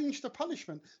they change the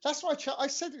punishment. That's why I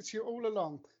said it to you all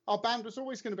along. Our ban was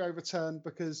always going to be overturned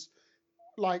because,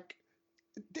 like,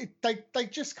 they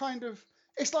just kind of.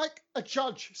 It's like a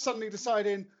judge suddenly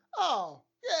deciding, oh.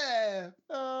 Yeah,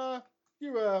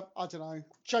 you were, I don't know,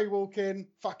 jaywalking,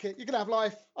 fuck it, you're going to have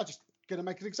life, I'm just going to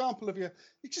make an example of you.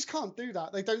 You just can't do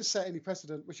that. They don't set any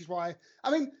precedent, which is why,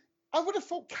 I would have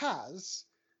thought Kaz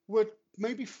would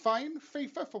maybe fine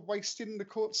FIFA for wasting the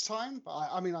court's time, but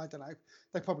I don't know.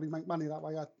 They probably make money that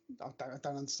way. I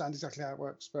don't understand exactly how it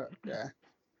works, but yeah,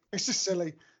 it's just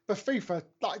silly. But FIFA,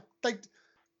 like,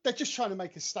 they're just trying to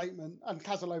make a statement, and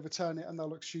Kaz will overturn it and they'll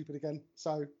look stupid again.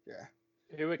 So, yeah.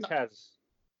 Who are Kaz?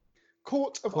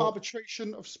 Court of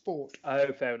Arbitration of Sport.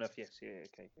 Oh, fair enough. Yes, yeah,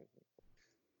 okay.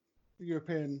 The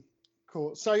European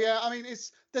Court. So yeah,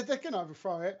 they're going to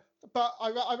overthrow it, but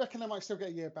I reckon they might still get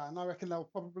a year ban. I reckon they'll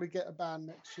probably get a ban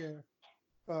next year.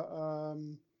 But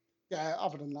yeah,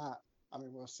 other than that,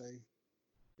 we'll see.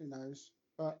 Who knows?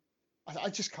 But I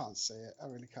just can't see it. I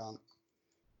really can't.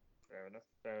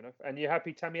 Fair enough. And you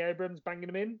happy Tammy Abrams banging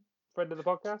him in? Friend of the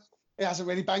podcast? He hasn't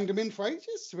really banged him in for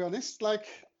ages, to be honest. Like,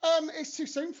 it's too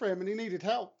soon for him, and he needed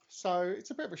help. So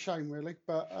it's a bit of a shame, really.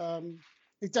 But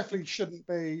he definitely shouldn't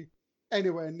be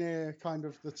anywhere near kind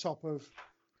of the top of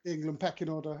the England pecking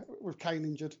order with Kane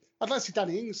injured. I'd like to see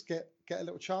Danny Ings get a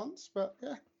little chance, but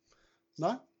yeah,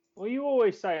 no. Well, you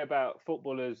always say about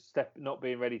footballers not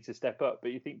being ready to step up,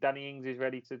 but you think Danny Ings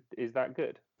is that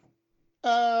good?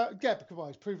 Yeah, because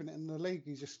he's proven it in the league.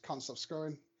 He just can't stop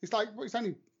scoring. He's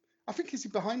only. I think is he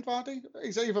behind Vardy?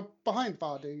 He's either behind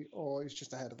Vardy or he's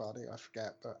just ahead of Vardy. I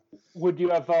forget. But would you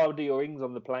have Vardy or Ings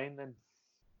on the plane then?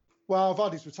 Well,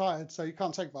 Vardy's retired, so you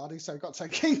can't take Vardy. So you've got to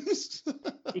take Ings.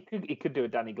 He could do a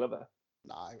Danny Glover.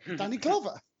 No, Danny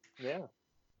Glover. Yeah.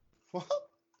 What?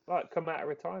 Like come out of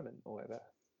retirement or whatever.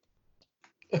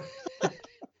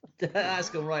 That's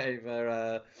gone right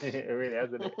over. It really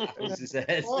hasn't it? His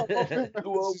head.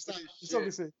 It's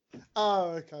obviously.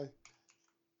 Oh, okay.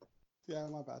 Yeah,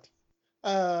 my bad.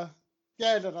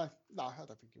 Yeah, no, I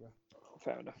don't think you will.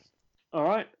 Fair enough. All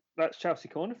right, that's Chelsea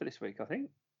Corner for this week, I think.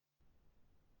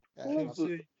 Yeah,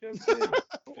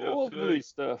 Lovely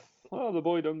stuff. Oh, the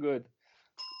boy done good.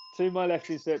 To my left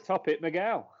is Topic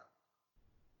Miguel.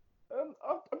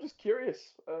 just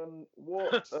curious.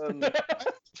 What?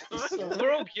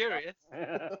 We're all curious.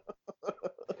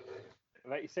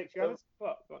 86 years?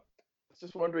 What? I was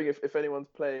just wondering if anyone's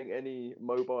playing any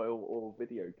mobile or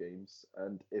video games,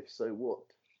 and if so, what?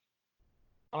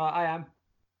 I am.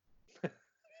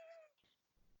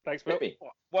 Thanks, Phil.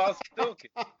 Whilst talking,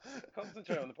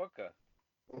 concentrate on the podcast.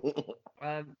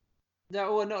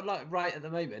 No, well, not like right at the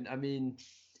moment. I mean,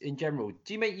 in general.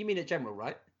 You mean at general,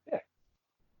 right?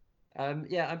 Yeah.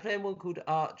 Yeah, I'm playing one called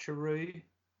Archery.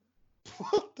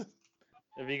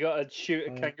 Have you got to shoot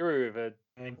a kangaroo with a?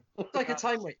 It's like a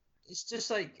time waste. It's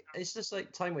just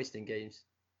like time wasting games.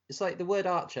 It's like the word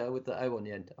archer with the O on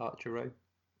the end, Archero.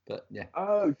 But yeah.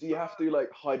 Oh, do you have to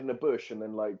like hide in a bush and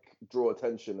then like draw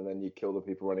attention and then you kill the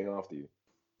people running after you?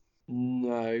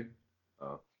 No.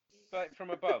 Oh. It's like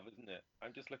from above, isn't it?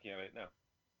 I'm just looking at it now.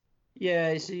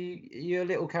 Yeah, so your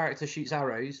little character shoots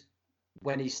arrows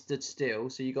when he's stood still,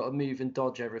 so you got to move and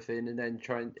dodge everything, and then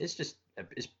try and. It's I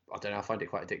don't know. I find it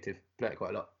quite addictive. Play it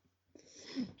quite a lot.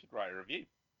 Should write a review.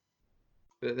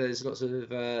 But there's lots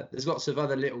of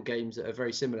other little games that are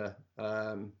very similar.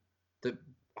 That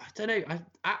I don't know.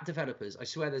 App developers. I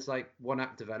swear there's like one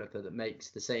app developer that makes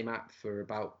the same app for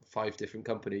about 5 different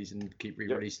companies and keep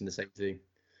re-releasing the same thing.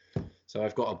 So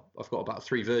I've got about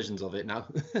 3 versions of it now.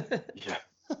 Yeah.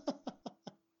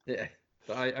 Yeah,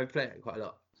 but I play it quite a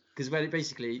lot because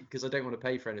I don't want to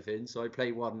pay for anything, so I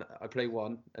play one,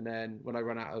 and then when I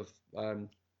run out of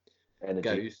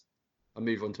goes, I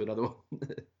move on to another one.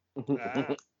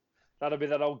 That'll be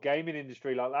that old gaming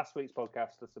industry like last week's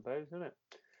podcast, I suppose, isn't it?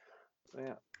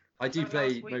 Yeah. I do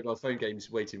play mobile phone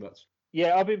games way too much.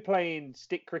 Yeah, I've been playing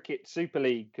Stick Cricket Super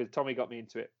League because Tommy got me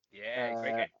into it. Yeah,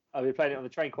 cricket. I've been playing it on the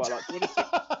train quite a lot.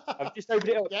 I've just opened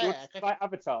it up. Yeah. Like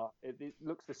Avatar. It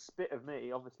looks the spit of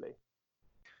me, obviously.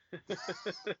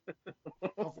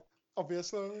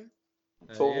 Obviously.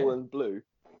 Tall and blue.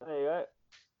 There you go.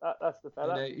 That's the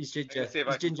fella. No, he's ginger. See if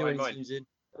I He's can ginger find when mine. he zooms in.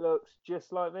 Looks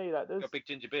just like me, that does. Got a big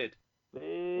ginger beard.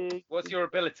 Big. What's your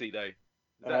ability though? Is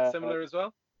that similar as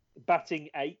well? Batting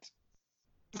 8.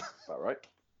 About right.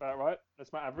 About right.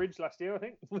 That's my average last year, I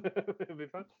think. It'll be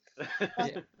fun.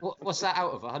 Yeah. What's that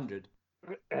out of 100?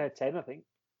 10, I think.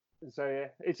 So yeah,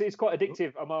 it's quite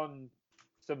addictive. I'm on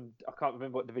some. I can't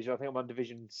remember what division. I think I'm on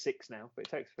Division 6 now, but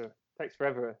it takes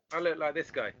forever. I look like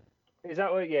this guy. Is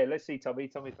that what? Yeah. Let's see, Tommy.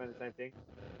 Tommy's doing the same thing.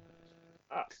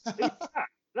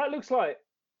 That looks like.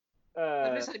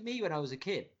 That looks like me when I was a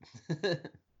kid.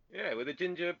 Yeah, with a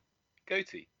ginger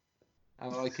goatee.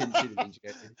 Oh, I couldn't see the ginger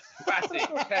goatee. Batting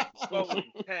 10, bowling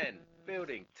 10,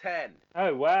 fielding 10.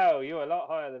 Oh wow, you're a lot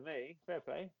higher than me. Fair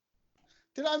play.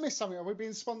 Did I miss something? Are we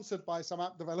being sponsored by some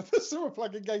app developers who are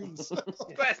plugging games?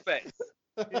 Squarespace.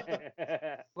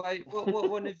 Wait,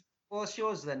 what's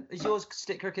yours then? Is yours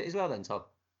Stick Cricket as well then, Tom?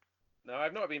 No,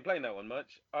 I've not been playing that one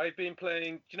much. I've been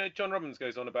playing. Do you know John Robbins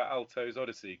goes on about Alto's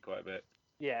Odyssey quite a bit?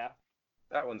 Yeah.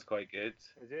 That one's quite good.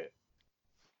 Is it?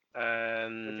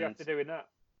 And What do you have to do in that?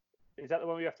 Is that the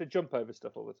one where you have to jump over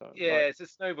stuff all the time? yeah, Like- it's a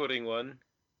snowboarding one,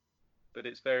 but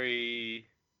it's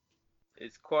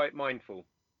quite mindful.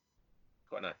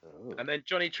 Quite nice. Oh. And then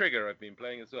Johnny Trigger I've been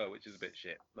playing as well, which is a bit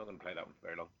shit. Not going to play that one for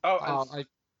very long. Oh, and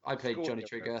I played Score Johnny Hero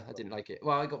Trigger. as I well. didn't like it.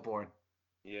 Well, I got boring.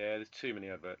 yeah, there's too many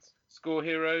adverts. Score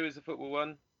Hero is a football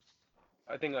one.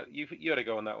 I think you had to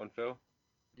go on that one, Phil.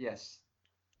 Yes.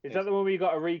 Is that the one where you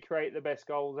got to recreate the best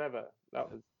goals ever?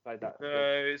 That was like that. No,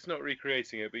 it's not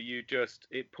recreating it, but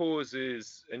it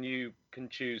pauses and you can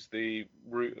choose the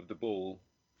route of the ball.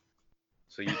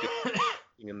 So you do the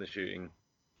shooting and the shooting.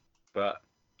 But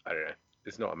I don't know.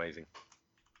 It's not amazing.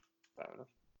 Fair enough.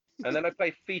 And then I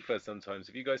play FIFA sometimes.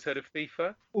 Have you guys heard of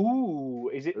FIFA? Ooh,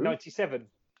 is it Ooh. 97?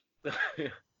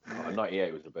 Oh,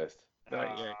 98 was the best.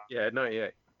 98. Yeah,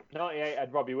 98. 98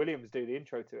 had Robbie Williams do the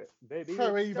intro to it. Baby,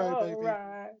 Pro it's Evo, baby.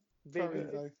 alright. Pro Baby,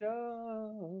 Evo. it's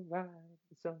alright.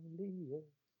 It's only you.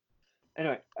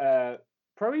 Anyway,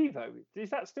 Pro Evo, is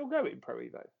that still going, Pro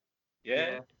Evo?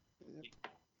 Yeah.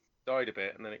 Died a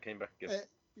bit and then it came back again.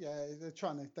 Yeah, they're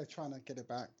trying to get it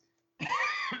back.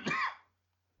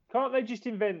 Can't they just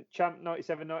invent Champ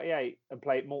 97, 98 and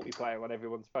play it multiplayer on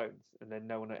everyone's phones and then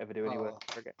no one will ever do any work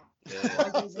again?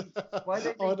 Why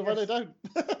don't Why they don't?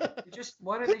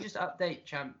 Why don't they just update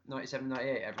Champ 97,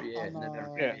 98 every year and then they're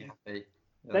really happy?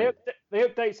 They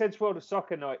update Sense World of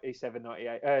Soccer 97,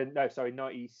 98.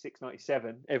 96,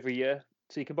 97 every year.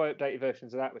 So you can buy updated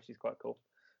versions of that, which is quite cool.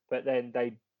 But then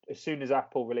as soon as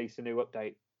Apple release a new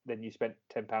update, then you spent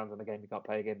 £10 on a game you can't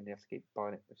play again and you have to keep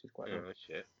buying it, which is quite Oh, good.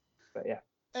 shit. But yeah.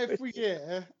 Every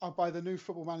year, I buy the new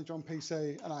Football Manager on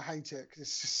PC, and I hate it because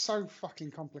it's just so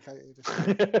fucking complicated.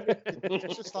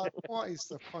 It's just like, what is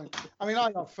the point? I mean, I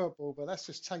love football, but that's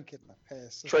just taking the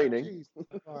piss. It's Training. Like,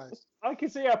 Jesus Christ. I can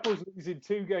see Apple's losing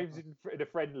 2 games in a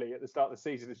friendly at the start of the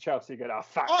season as Chelsea going, oh,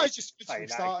 fuck. I just Hey,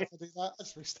 restart if I do that. I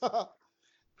just restart.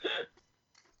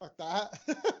 Fuck that.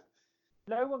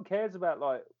 No one cares about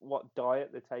like what diet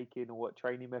they're taking or what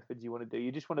training methods you want to do.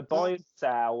 You just want to buy a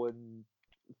sow and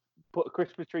put a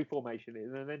Christmas tree formation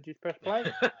in, and then just press play.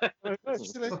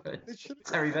 Literally.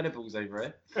 Terry Venables over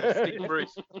it. Stephen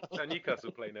Bruce. How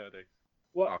Newcastle play nowadays.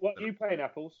 What are you playing,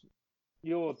 Apples?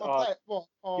 You're What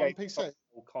on PC?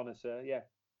 Or connoisseur, yeah.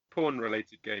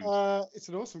 Porn-related games. It's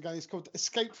an awesome game. It's called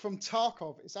Escape from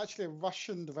Tarkov. It's actually a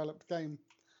Russian-developed game.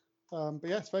 But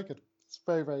yeah, it's very good. It's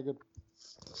very, very good.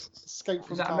 Escape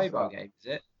from Is that Tarkov. a mobile game? Is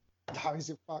it? No, is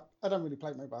it? Fuck. I don't really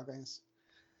play mobile games.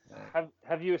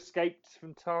 Have you escaped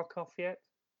from Tarkov yet?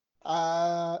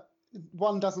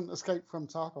 One doesn't escape from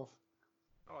Tarkov.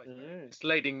 Oh,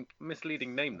 misleading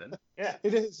name then. Yeah,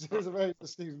 It is. It's a very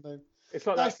misleading name. it's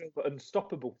like that film, but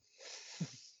Unstoppable.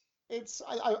 It's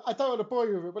I don't want to bore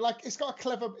you with it, but like it's got a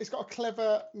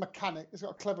clever mechanic. It's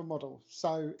got a clever model.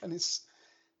 So it's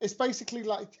basically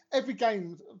like every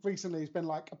game recently has been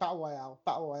like a battle royale.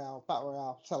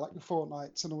 So like the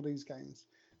Fortnites and all these games,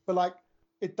 but like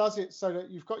it does it so that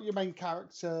you've got your main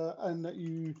character and that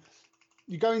you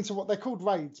go into what they're called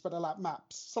raids, but they're like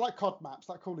maps. So like COD maps,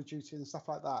 like Call of Duty and stuff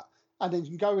like that. And then you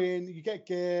can go in, you get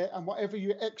gear, and whatever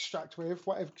you extract with,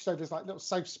 so there's like little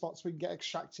safe spots where you can get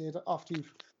extracted after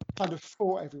you've kind of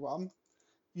fought everyone.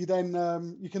 You can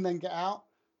then get out.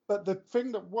 But the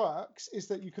thing that works is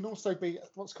that you can also be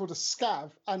what's called a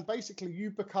scav, and basically you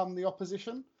become the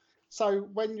opposition. So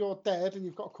when you're dead and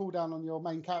you've got a cooldown on your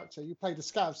main character, you play the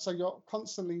scav. So you're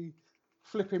constantly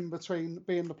flipping between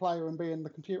being the player and being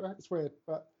the computer. It's weird,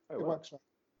 but it works well.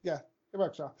 Yeah, it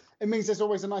works well. It means there's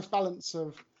always a nice balance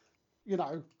of,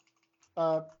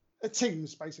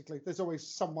 teams, basically. There's always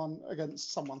someone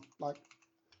against someone. Like,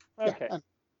 okay. Yeah,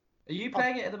 Are you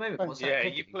playing it at the moment? What's that Yeah, are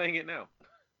called? you playing it now?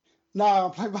 no,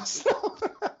 I'm playing myself.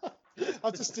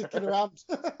 I'm just sticking around.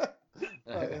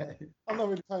 I'm not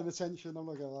really paying attention. I'm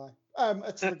not gonna lie.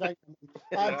 To the game.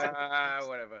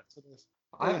 Whatever.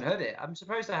 I haven't heard it. I'm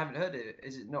surprised I haven't heard it.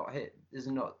 Is it not hit? Has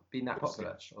it not been that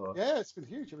popular? Or... Yeah, it's been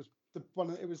huge. It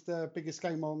was the biggest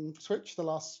game on Twitch the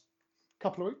last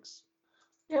couple of weeks.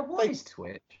 Yeah, what is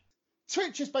Twitch?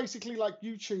 Twitch is basically like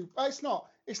YouTube. It's not.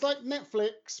 It's like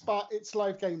Netflix, but it's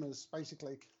live gamers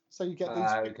basically. So you get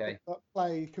these people that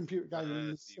play computer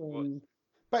games.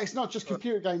 But it's not just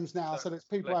computer games now. So there's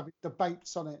people having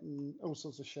debates on it and all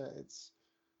sorts of shit. It's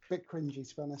a bit cringy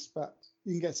to be honest, but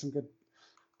you can get some good.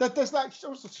 There's like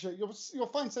all sorts of shit. You'll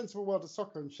find Sensible World of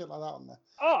Soccer and shit like that on there.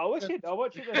 Oh, I'll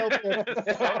watch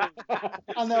it.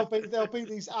 And there'll be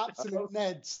these absolute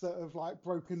Neds that have like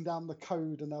broken down the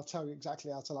code and they'll tell you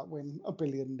exactly how to like win $1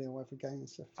 billion deal every game.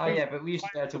 So. Oh yeah, but we used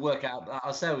to be able to work out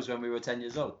ourselves when we were 10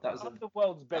 years old. That was I'm the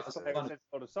world's best player in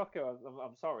Sensible Soccer.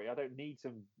 I'm sorry, I don't need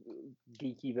some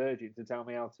geeky virgin to tell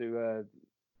me how to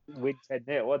win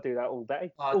 10-0. I do that all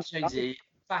day. Oh, Jonesy,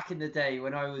 back in the day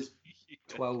when I was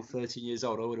 12, 13 years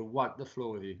old, I would have wiped the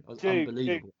floor with you. It was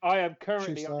unbelievable. I am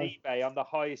currently on eBay. I'm the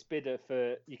highest bidder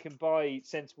for. You can buy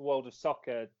Sensible World of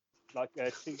Soccer, like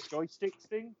a 2 joysticks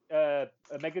thing, a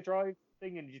Mega Drive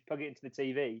thing, and you just plug it into the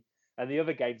TV. And the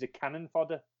other games are cannon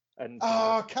fodder. And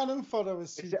cannon fodder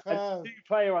was superb. A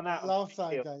 2-player on that. Love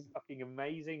that game. Fucking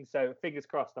amazing. So fingers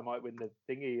crossed, I might win the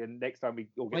thingy. And next time we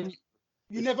all get.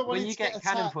 When you get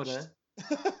cannon fodder.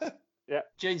 Yeah,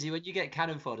 Jonesy, when you get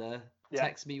cannon fodder.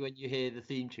 Text me when you hear the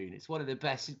theme tune. It's one of the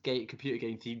best computer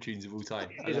game theme tunes of all time.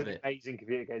 I love it. Amazing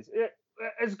computer games.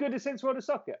 As good as Sensible World of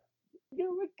Soccer.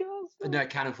 No,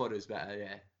 Cannon Fodder is better,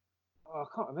 yeah. Oh, I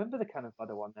can't remember the Cannon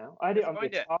Fodder one now. I had it on the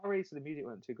Atari, so the music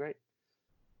wasn't too great.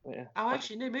 But yeah. Oh,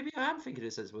 actually, no, maybe I am thinking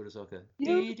of Sensible World of Soccer.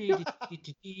 Yeah,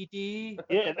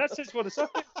 that's Sensible World of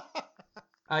Soccer.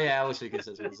 Oh, yeah, I was thinking of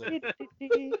Sensible World of Soccer.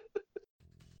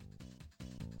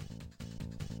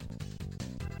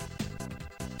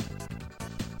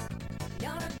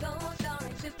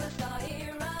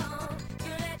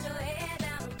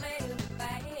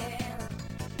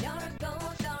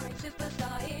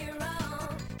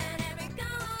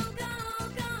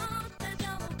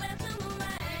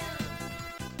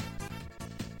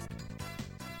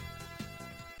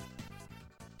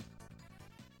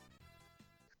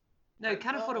 No,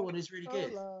 Cannon Fodder one is really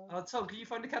good. Tom, can you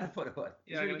find the Cannon Fodder one?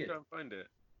 Yeah, I'm going to try and find it.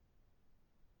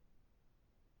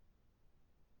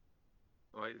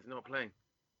 Oh, it's not playing.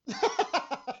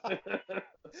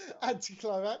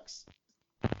 Anticlimax.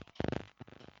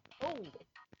 Oh.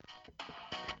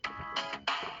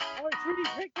 Oh, it's really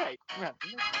reggae. Man.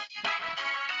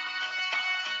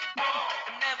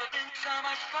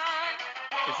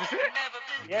 Is this it?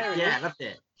 Yeah, Yeah, I loved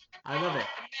it. I love it.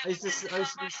 I used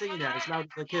to be singing that as loud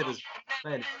as I could as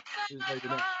playing it. It was very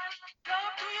nice.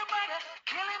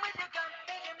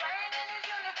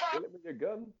 Kill it with your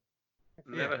gun.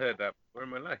 Never heard that before in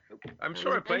my life. I'm What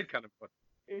sure was I it, played Cannon Fodder.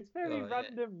 It's very Oh, yeah.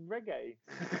 random reggae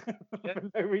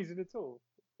for no reason at all.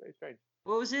 Very strange.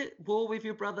 What was it? War with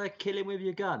your brother, kill him with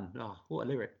your gun. Oh, what a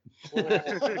lyric. What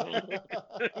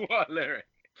a lyric.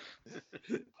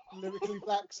 Lyrically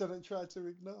black, so don't try to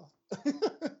ignore.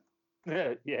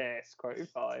 Yes, quoted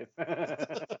 5.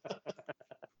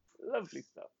 Lovely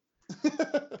stuff.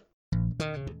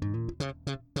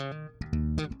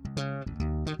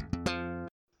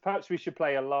 Perhaps we should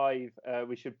play a live.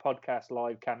 We should podcast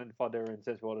live Cannon Fodder and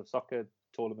Sense World of Soccer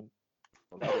tournament.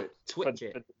 Twitch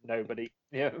it. But nobody.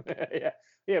 Yeah,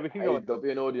 yeah. We can go. Hey, there'll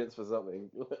be an audience for something.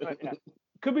 Yeah.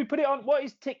 Could we put it on? What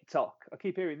is TikTok? I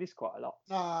keep hearing this quite a lot.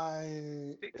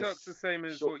 TikTok's the same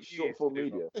as short, what you short used form to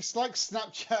do. media. It's like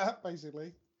Snapchat,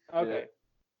 basically. Okay.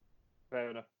 Fair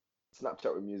enough.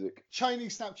 Snapchat with music.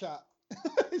 Chinese Snapchat.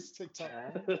 It's TikTok.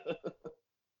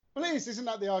 Well, it is. Isn't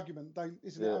that the argument?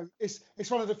 Isn't Yeah. it?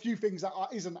 It's one of the few things that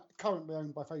isn't currently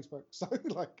owned by Facebook. So,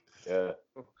 like. Yeah.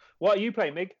 What are you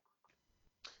playing, Mig?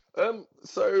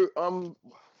 So I'm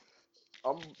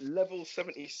level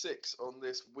 76 on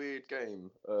this weird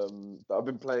game that I've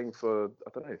been playing for,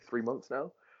 I don't know, 3 months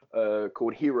now,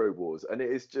 called Hero Wars, and it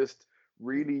is just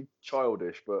really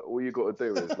childish. But all you got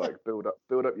to do is like build up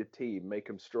your team, make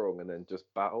them strong, and then just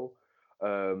battle.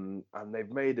 And they've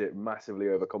made it massively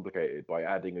overcomplicated by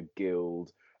adding a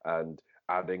guild and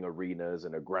adding arenas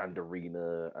and a grand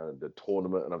arena and a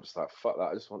tournament. And I'm just like, fuck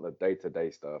that! I just want the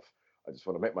day-to-day stuff. I just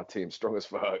want to make my team strong as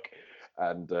fuck,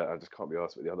 and I just can't be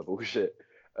arsed with the other bullshit.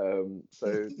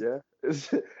 So yeah,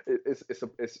 it's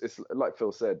like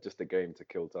Phil said, just a game to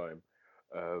kill time.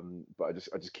 But I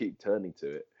just keep turning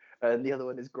to it. And the other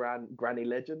one is Granny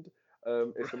Legend.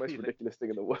 It's the most ridiculous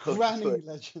thing in the world. Granny Like,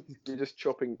 Legend. you're just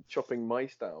chopping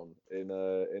mice down in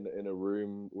a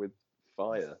room with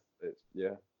fire. It's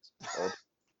odd.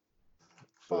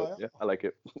 Fire. But, yeah, I like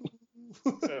it.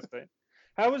 Perfect.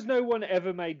 How has no one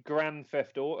ever made Grand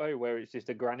Theft Auto where it's just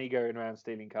a granny going around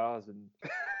stealing cars and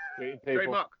shooting people?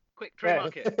 Trademark. Quick,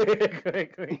 trademark it.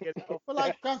 Quick, get it off. But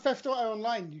like Grand Theft Auto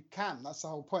Online, you can. That's the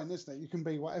whole point, isn't it? You can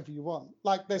be whatever you want.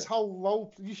 Like there's whole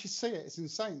role. You should see it. It's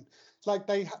insane. Like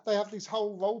they have these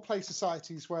whole role play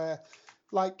societies where,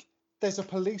 like, there's a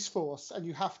police force and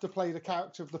you have to play the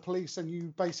character of the police and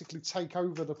you basically take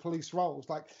over the police roles.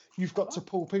 Like you've got to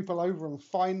pull people over and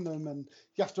find them and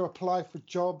you have to apply for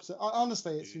jobs.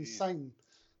 Honestly, it's insane.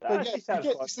 But yeah,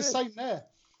 it's the same there.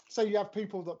 So you have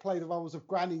people that play the roles of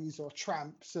grannies or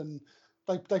tramps and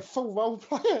they full role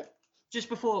play it. Just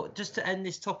to end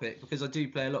this topic, because I do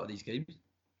play a lot of these games.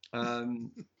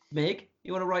 Mig,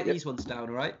 you want to write these ones down,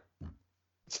 all right?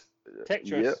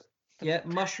 Tetris. Yep. Yeah,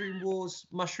 Mushroom Wars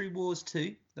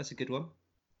 2. That's a good one.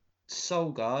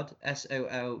 Soul Guard,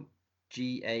 SOLGARD.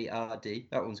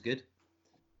 That one's good.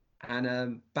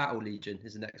 And Battle Legion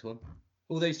is the next one.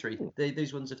 All those 3.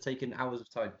 Those ones have taken hours of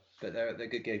time, but they're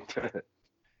good games.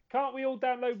 Can't we all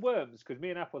download Worms? Because me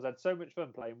and Apples had so much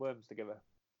fun playing Worms together.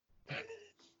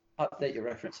 Update your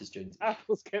references, Jones.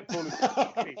 Apples kept falling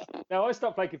asleep. Now, I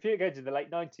stopped playing computer games in the late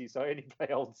 90s, so I only play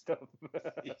old stuff.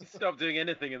 You stopped doing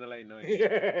anything in the late 90s. Yeah,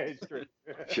 it's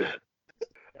true.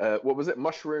 What was it?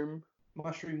 Mushroom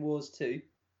Wars 2.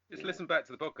 Just listen back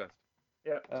to the podcast.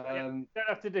 Yeah. We don't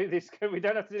have to do this. We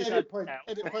don't have to do this Edit point. now.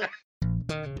 Edit point.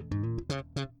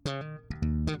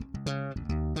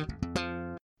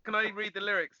 Can I read the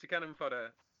lyrics to Cannon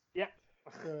Fodder? Yeah.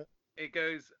 It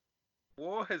goes,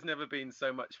 war has never been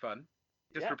so much fun.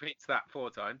 Just Yeah. repeats that 4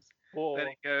 times. Or, Then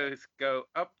it goes, go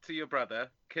up to your brother,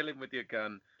 kill him with your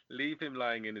gun, leave him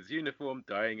lying in his uniform,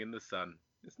 dying in the sun.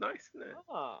 It's nice, isn't it?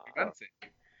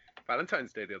 Romantic.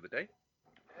 Valentine's Day the other day.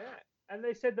 Yeah. And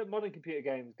they said that modern computer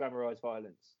games glamorize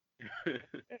violence.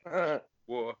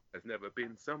 War has never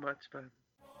been so much fun.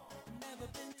 Never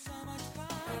been so much fun.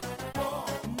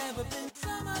 Never been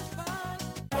so much fun.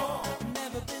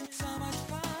 Never been so much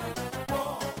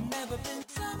fun. Never been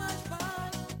so much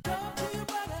fun. Go up to your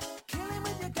brother, kill him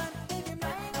with your gun, leave him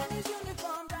lying in his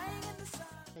uniform, dying in the sun.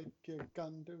 Take your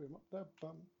gun, do him up the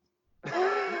bum.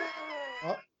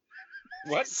 What?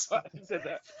 What? Who said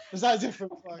that? Was that a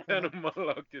different fucking- Colonel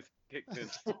monologue just kicked in.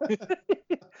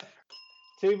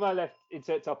 To my left,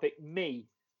 insert topic, me.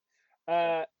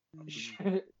 I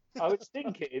was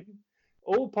thinking,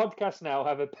 All podcasts now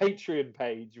have a Patreon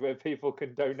page where people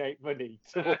can donate money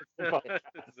towards the podcast.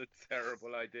 That's a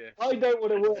terrible idea. I don't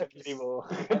want to work anymore.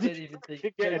 I don't even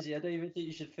think, Josie, I don't even think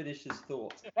you should finish his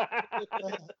thought.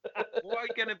 What are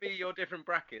going to be your different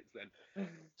brackets then? Do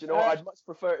you know what? I'd much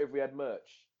prefer it if we had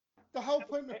merch. The whole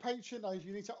point of Patreon is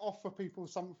you need to offer people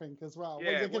something as well.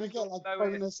 Yeah, You're going to get like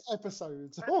bonus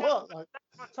episodes or what? Like,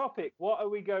 That's my topic. What are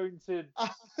we going to?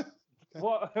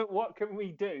 What can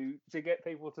we do to get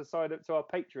people to sign up to our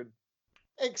Patreon?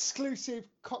 exclusive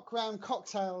cock round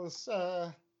cocktails.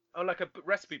 Oh, like a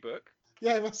recipe book?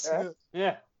 Yeah, that's it.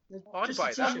 Yeah. I'd Just buy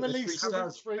a that. t-shirt with 3 Unreleased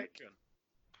stars. freak.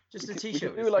 Just We a could- we t-shirt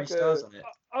could do with like 3 stars on it.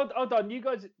 Hold on, you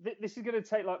guys. This is going to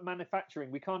take like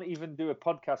manufacturing. We can't even do a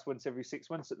podcast once every 6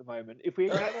 months at the moment. If we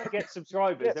get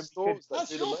subscribers, Yeah, then we stores could. that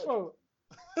That's do the your merch.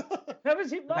 fault. How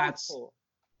is it Lads. for?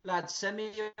 Lads, send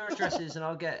me your addresses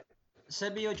and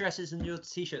send me your addresses and your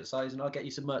t-shirt size and I'll get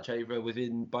you some merch over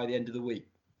by the end of the week.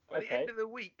 By the end of the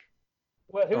week.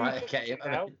 Well, who Right, are you talking okay, to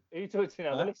now? Who are you talking to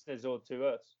now? The Huh? listeners or to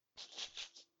us?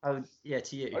 Oh yeah,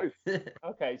 to you.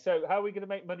 Okay, so how are we going to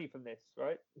make money from this,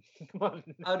 right? Come on.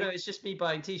 Oh no, it's just me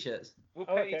buying t-shirts. We'll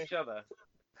Oh, pay okay. each other.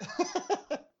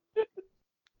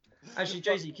 Actually,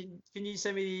 Josie, can you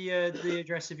send me the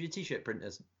address of your t-shirt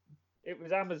printers? It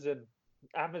was Amazon.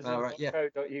 right, yeah.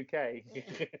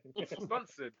 Amazon.co.uk.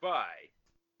 Sponsored by.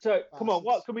 So come on,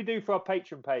 what Bastards. can we do for our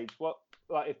Patreon page? What,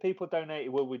 like, if people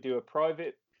donated, will we do a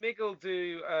private? Miguel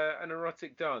do an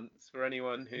erotic dance for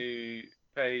anyone who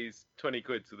pays 20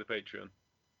 quid to the Patreon.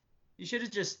 You should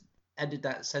have just ended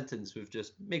that sentence with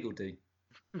just Miggledy.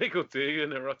 Miguel do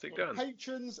an erotic dance.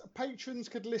 Patrons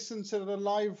could listen to the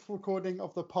live recording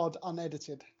of the pod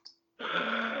unedited.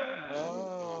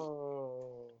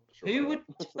 Oh. Who would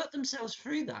put themselves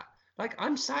through that? Like,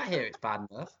 I'm sat here, it's bad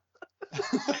enough.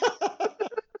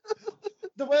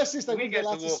 The worst is they We wouldn't get be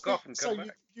allowed to to walk speak, off and so come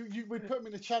back. you would put them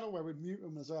in a channel where we'd mute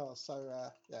them as well. So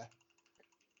yeah.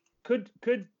 Could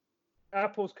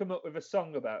Apples come up with a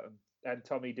song about them and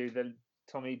Tommy do the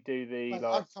Mate,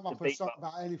 like I've come up the with beat something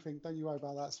box? about anything. Don't you worry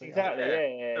about that. Sweetheart. Exactly. Yeah,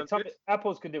 Yeah. sounds Tommy, good.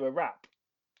 Apples can do a rap.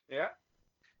 Yeah.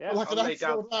 Yeah. Like an I'll lay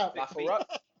down actual rap. six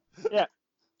feet. Right?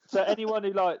 So anyone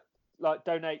who like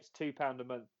donates £2 a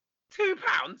month. £2?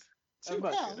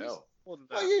 much, £2? No, More than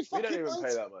What are that. you we fucking don't even nuts?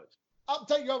 pay that much.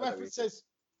 Update your I don't references.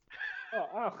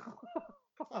 Oh.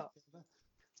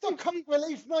 It's not Comic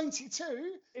Relief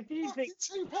 92. If you Fucking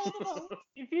think, £2 a month.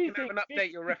 if you You can think, have an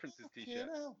update your references Fucking t-shirt.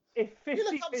 hell. if You 50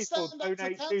 look up people stand up to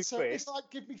donate cancer, £2, it's like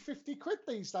give me 50 quid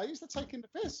these days. They're taking the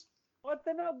piss. well,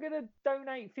 they're not going to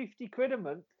donate 50 quid a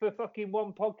month for fucking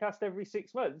one podcast every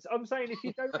 6 months. I'm saying if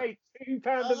you donate £2 a That's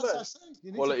what I month, say.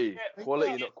 You need Quality, to-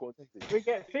 quality, Yeah. not quantity. we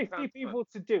get £2 a 50 month. people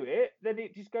to do it, then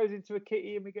it just goes into a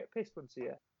kitty and we get pissed once a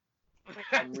year.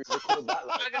 And we record that I'm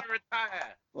live. going to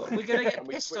retire. What, we're gonna get Can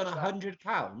we pissed switch on that? £100?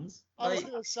 I was Like,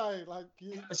 going to say, like,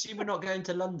 you, assume we're not going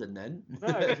to London then. No.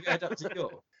 If we head up to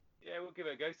York. Yeah, we'll give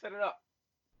it a go. Set it up.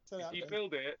 so If that you bit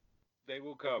build it, they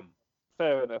will come.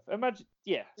 Fair enough. Imagine,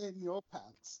 yeah. in your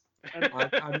pants.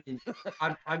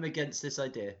 I'm against this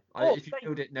idea. Oh, If you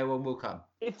build it, no one will come.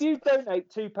 If you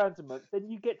donate £2 a month, then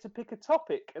you get to pick a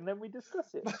topic and then we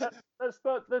discuss it. That's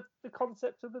like the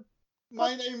concept of the.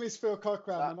 My name is Phil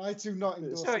Cochran, and I do not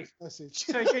endorse Sorry. this message.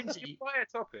 So, If you Jonesy, buy a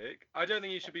topic, I don't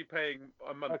think you should be paying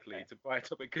a monthly Okay. to buy a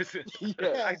topic because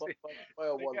Yeah, we by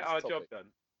a once get our job topic. done.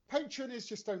 Patreon is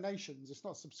just donations; it's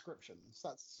not subscriptions.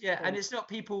 That's yeah, and it's not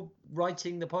people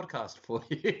writing the podcast for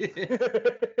you.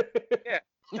 Yeah,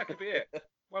 that could be it.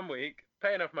 1 week,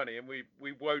 pay enough money, and we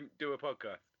won't do a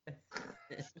podcast.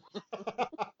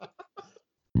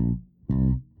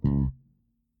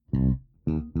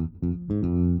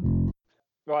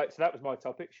 Right, so that was my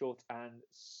topic, short and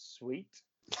sweet.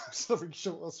 something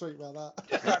short or sweet about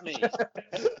Just like me.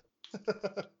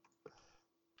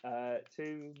 that.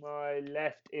 To my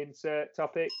left, insert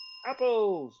topic: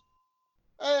 apples.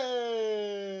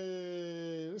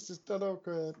 Hey, this is done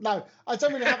awkward. No, I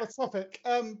don't really have a topic,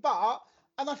 and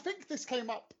I think this came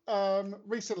up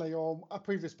recently or a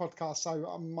previous podcast, so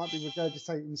I might be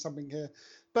regurgitating something here.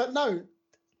 But no,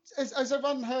 has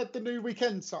everyone heard the new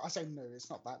Weekend song? I say new, it's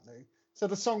not that new. So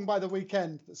the song by The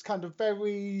Weeknd, that's kind of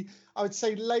very, I would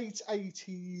say, late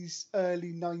 80s,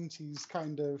 early 90s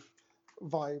kind of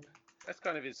vibe. That's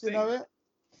kind of his Do you thing. know it?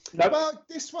 No. Well,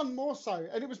 this one more so,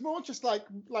 and it was more just like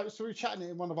so we were chatting it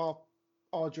in one of our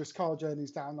arduous car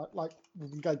journeys down, like we've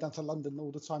been going down to London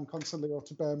all the time, constantly, or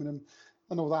to Birmingham,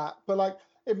 and all that. But like,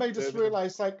 it made us Birmingham.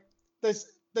 realise like there's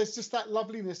just that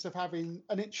loveliness of having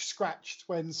an itch scratched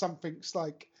when something's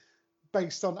like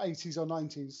based on 80s or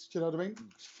 90s. Do you know what I mean?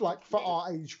 Like for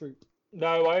our age group.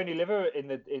 No, I only live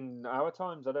in our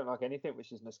times. I don't like anything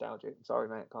which is nostalgic. Sorry,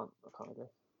 mate, I can't agree.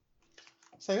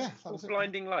 So yeah, that was it.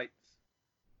 Blinding Lights.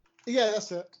 Yeah,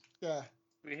 that's it. Yeah.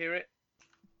 We hear it.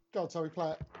 Go on, Tommy,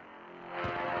 play it.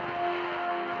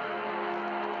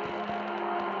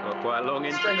 Got quite a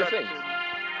long Stranger introduction. Things.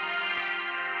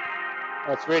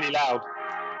 That's really loud.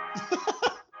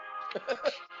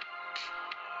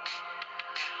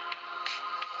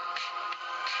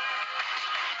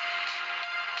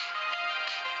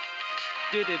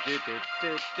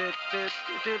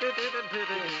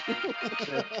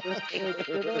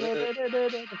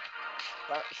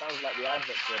 That sounds like the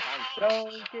advert for a band.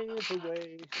 Don't give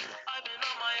away.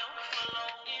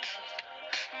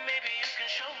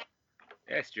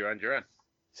 Yes, Duran.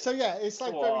 So yeah, it's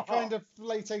like Oh, very aha. kind of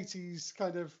late 80s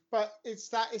kind of, but it's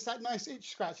that nice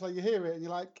itch scratch. Like you hear it and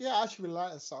you're like, yeah, I actually really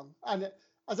like this song. And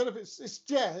I don't know if it's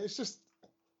just,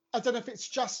 I don't know if it's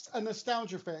just a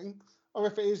nostalgia thing or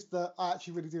if it is that I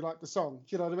actually really do like the song.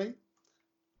 Do you know what I mean?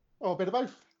 Or a bit of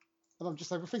both. And I'm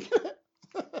just overthinking it.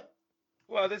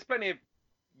 Well, there's plenty of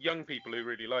young people who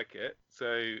really like it,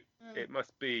 so it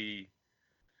must be.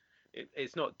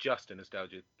 It's not just a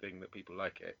nostalgia thing that people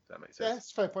like it. Does that make sense? Yeah, it's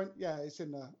a fair point. Yeah, it's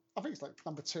in I think it's like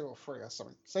number 2 or 3 or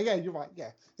something. So yeah, you're right.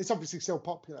 Yeah, it's obviously still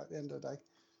popular at the end of the day.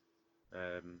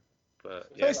 But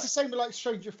But it's the same with like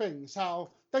Stranger Things.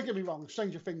 How, don't get me wrong,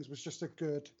 Stranger Things was just a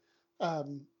good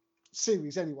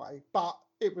series anyway, but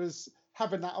it was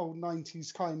having that old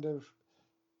 90s kind of,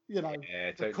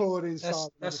 recording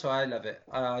style. That's why I love it.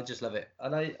 I just love it.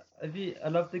 And I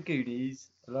love the Goonies.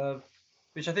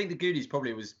 Which I think the Goonies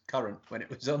probably was current when it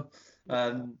was on.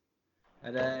 And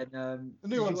then the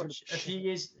new ones a few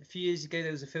years ago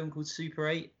there was a film called Super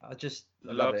 8. I just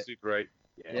love it. Super 8.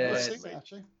 Yeah,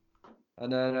 actually.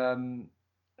 And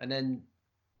then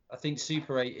I think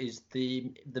Super 8 is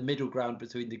the middle ground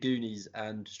between the Goonies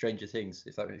and Stranger Things,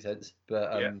 if that makes sense.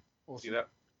 But See that?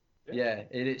 Yeah,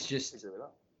 it's just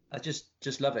I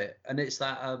just love it, and it's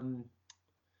that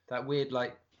weird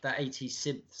like that 80s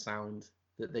synth sound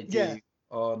that they do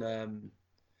on.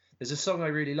 There's a song I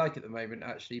really like at the moment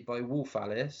actually by Wolf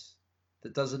Alice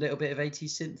that does a little bit of 80s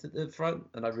synth at the front,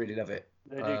 and I really love it.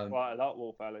 They do quite a lot,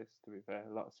 Wolf Alice, to be fair,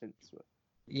 a lot of synths.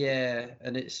 Yeah,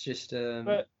 and it's just.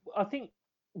 But I think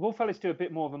Wolf Alice do a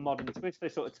bit more of a modern twist. They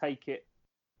sort of take it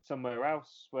somewhere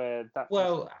else, where that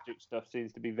nostalgic stuff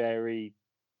seems to be very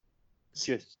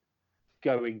just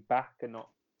going back and not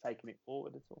taking it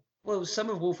forward at all. Well, some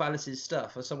of Wolf Alice's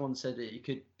stuff, or someone said it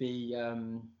could be.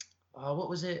 What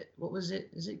was it?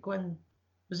 Is it Gwen?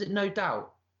 Was it No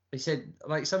Doubt? They said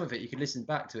like some of it you could listen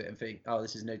back to it and think, oh,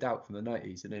 this is No Doubt from the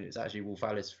 90s, and then it's actually Wolf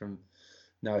Alice from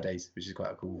nowadays, which is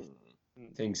quite a cool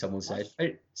thing someone said.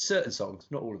 Certain songs,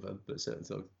 not all of them, but certain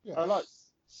songs. Yeah. I like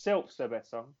Silk's their best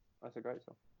song. That's a great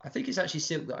song. I think it's actually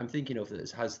Silk that I'm thinking of that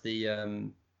has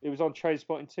the. It was on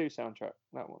Trainspotting 2 soundtrack.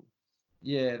 That one.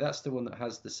 Yeah, that's the one that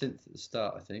has the synth at the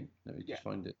start. I think. Let me just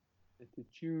find it. It's a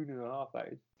tune and a half, that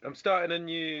is. I'm starting a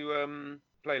new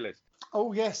playlist.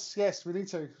 Oh yes, we need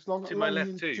to. To my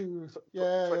left too.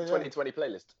 2020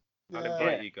 playlist. I'll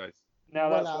invite you guys. Now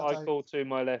that's what I call to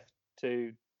my left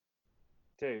two.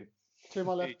 To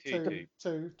my left two.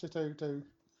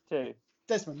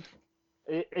 Desmond.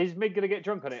 Is Mig going to get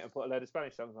drunk on it and put a load of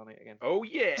Spanish songs on it again? Oh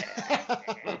yeah.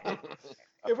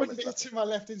 It wouldn't be a To My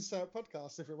Left insert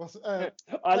podcast if it wasn't. If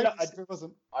it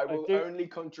wasn't. I will only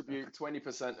contribute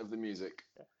 20% of the music.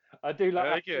 I do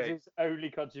like that his only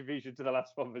contribution to the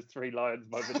last one was 3 Lions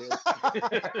by video.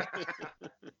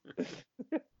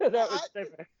 That was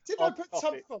did I put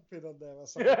Tub Thumping on there or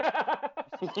something?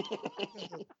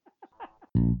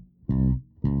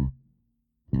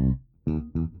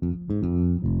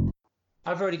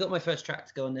 I've already got my first track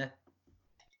to go on there.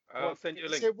 I'll send you a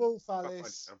link. Is it Wolf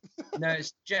Alice? No,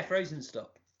 it's Jeff Rosenstock.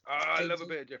 I love a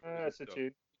bit of Jeff Rosenstock. That's a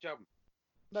tune.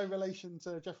 No relation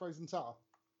to Jeff Rosenthal?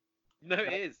 No,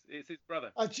 it is. It's his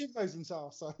brother. Jim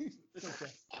Rosenthal, sorry.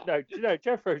 No,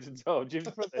 Jeff Rosenthal. Jim's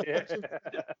brother, yeah.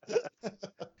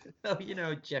 Oh, you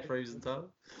know Jeff Rosenthal.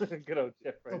 Good old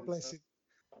Jeff Rosenthal. God bless him.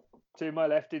 To my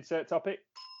left, insert topic.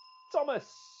 Thomas.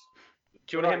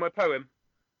 Do you want to hear my poem?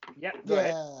 Yep, go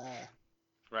ahead.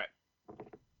 Right.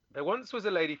 There once was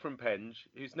a lady from Penge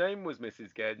whose name was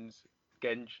Mrs.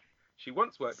 Genge. She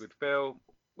once worked with Phil,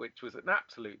 which was an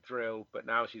absolute thrill, but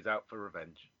now she's out for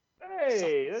revenge.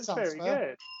 Hey, that's very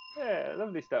fair. good. Yeah,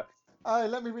 lovely stuff.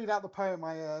 Let me read out the poem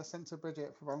I sent to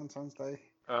Bridget for Valentine's Day.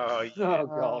 Oh, yeah. Oh,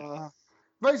 God.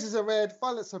 Roses are red,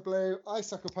 violets are blue,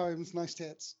 icicle poems, nice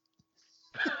tits.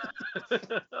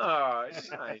 Oh,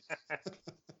 nice.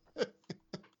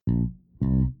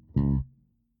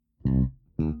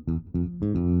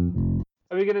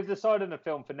 I we going to decide on a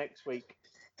film for next week?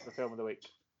 The film of the week.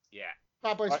 Yeah.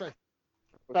 Bad Boys 3.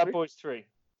 Bad Boys 3.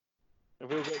 If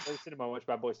we all go to the cinema and watch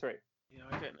Bad Boys 3. Yeah,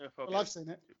 I don't know if I'll. Well, I've seen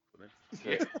it.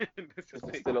 Yeah.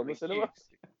 It's still on the cinema.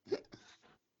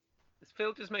 Is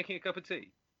Phil just making a cup of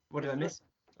tea? What did I miss?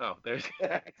 Oh, there's.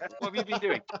 What have you been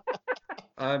doing?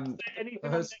 Anything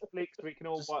on Netflix we can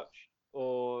all watch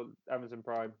or Amazon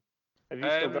Prime? Have you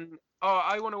still got...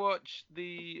 I want to watch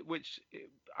which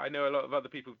I know a lot of other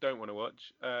people don't want to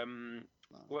watch.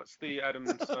 What's the Adam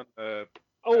Sandler?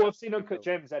 I've seen Uncut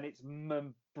Gems and it's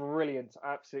brilliant.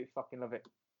 I absolutely fucking love it.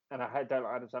 And I don't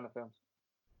like Adam Sandler films.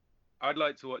 I'd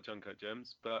like to watch Uncut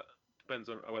Gems, but depends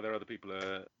on whether other people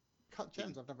are. Cut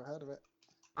Gems, I've never heard of it.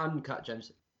 Uncut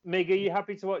Gems. Mig, are you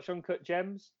happy to watch Uncut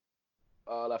Gems?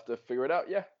 I'll have to figure it out.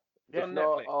 Yeah. Yeah, If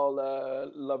not,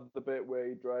 I'll love the bit where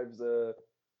he drives a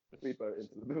speedboat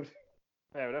into the building.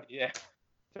 Fair enough. Yeah.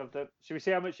 Should we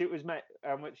see how much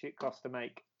it cost to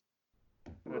make?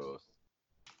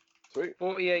 Sweet.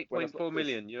 $48.4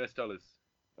 million US dollars.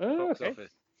 Oh, Box okay.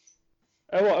 office.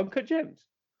 Oh, what, Uncut Gems?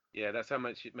 Yeah, that's how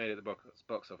much it made at the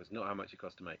box office, not how much it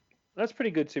cost to make. That's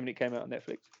pretty good, too, when it came out on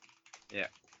Netflix. Yeah.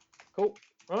 Cool.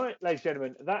 All right, ladies and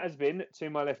gentlemen, that has been To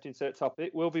My Left Insert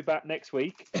Topic. We'll be back next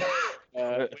week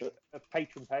with a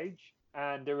patron page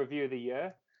and a review of the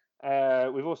year.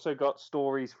 We've also got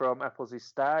stories from Apple's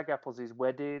stag, Apple's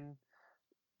wedding,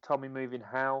 Tommy moving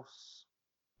house,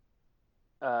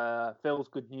 Phil's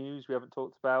good news we haven't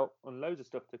talked about, and loads of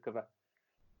stuff to cover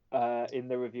in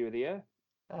the review of the year.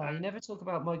 Oh, you never talk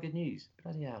about my good news.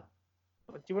 Bloody hell.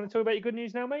 Do you want to talk about your good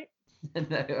news now, mate?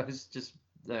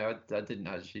 No, I didn't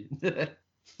actually.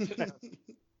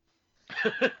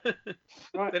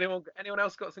 Right. Anyone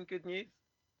else got some good news?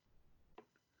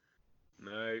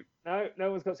 No.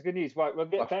 No one's got some good news. Right, we'll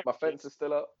get back. My fence is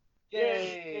still up.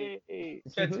 Yay!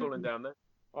 Shed's falling down there.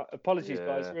 Right, apologies,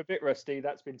 guys. We're a bit rusty.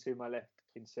 That's been To My Left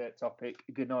Insert Topic.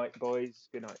 Good night, boys.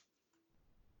 Good night.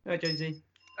 Hi, Jonesy.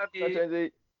 Love you. Bye,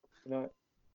 Jonesy. Good night.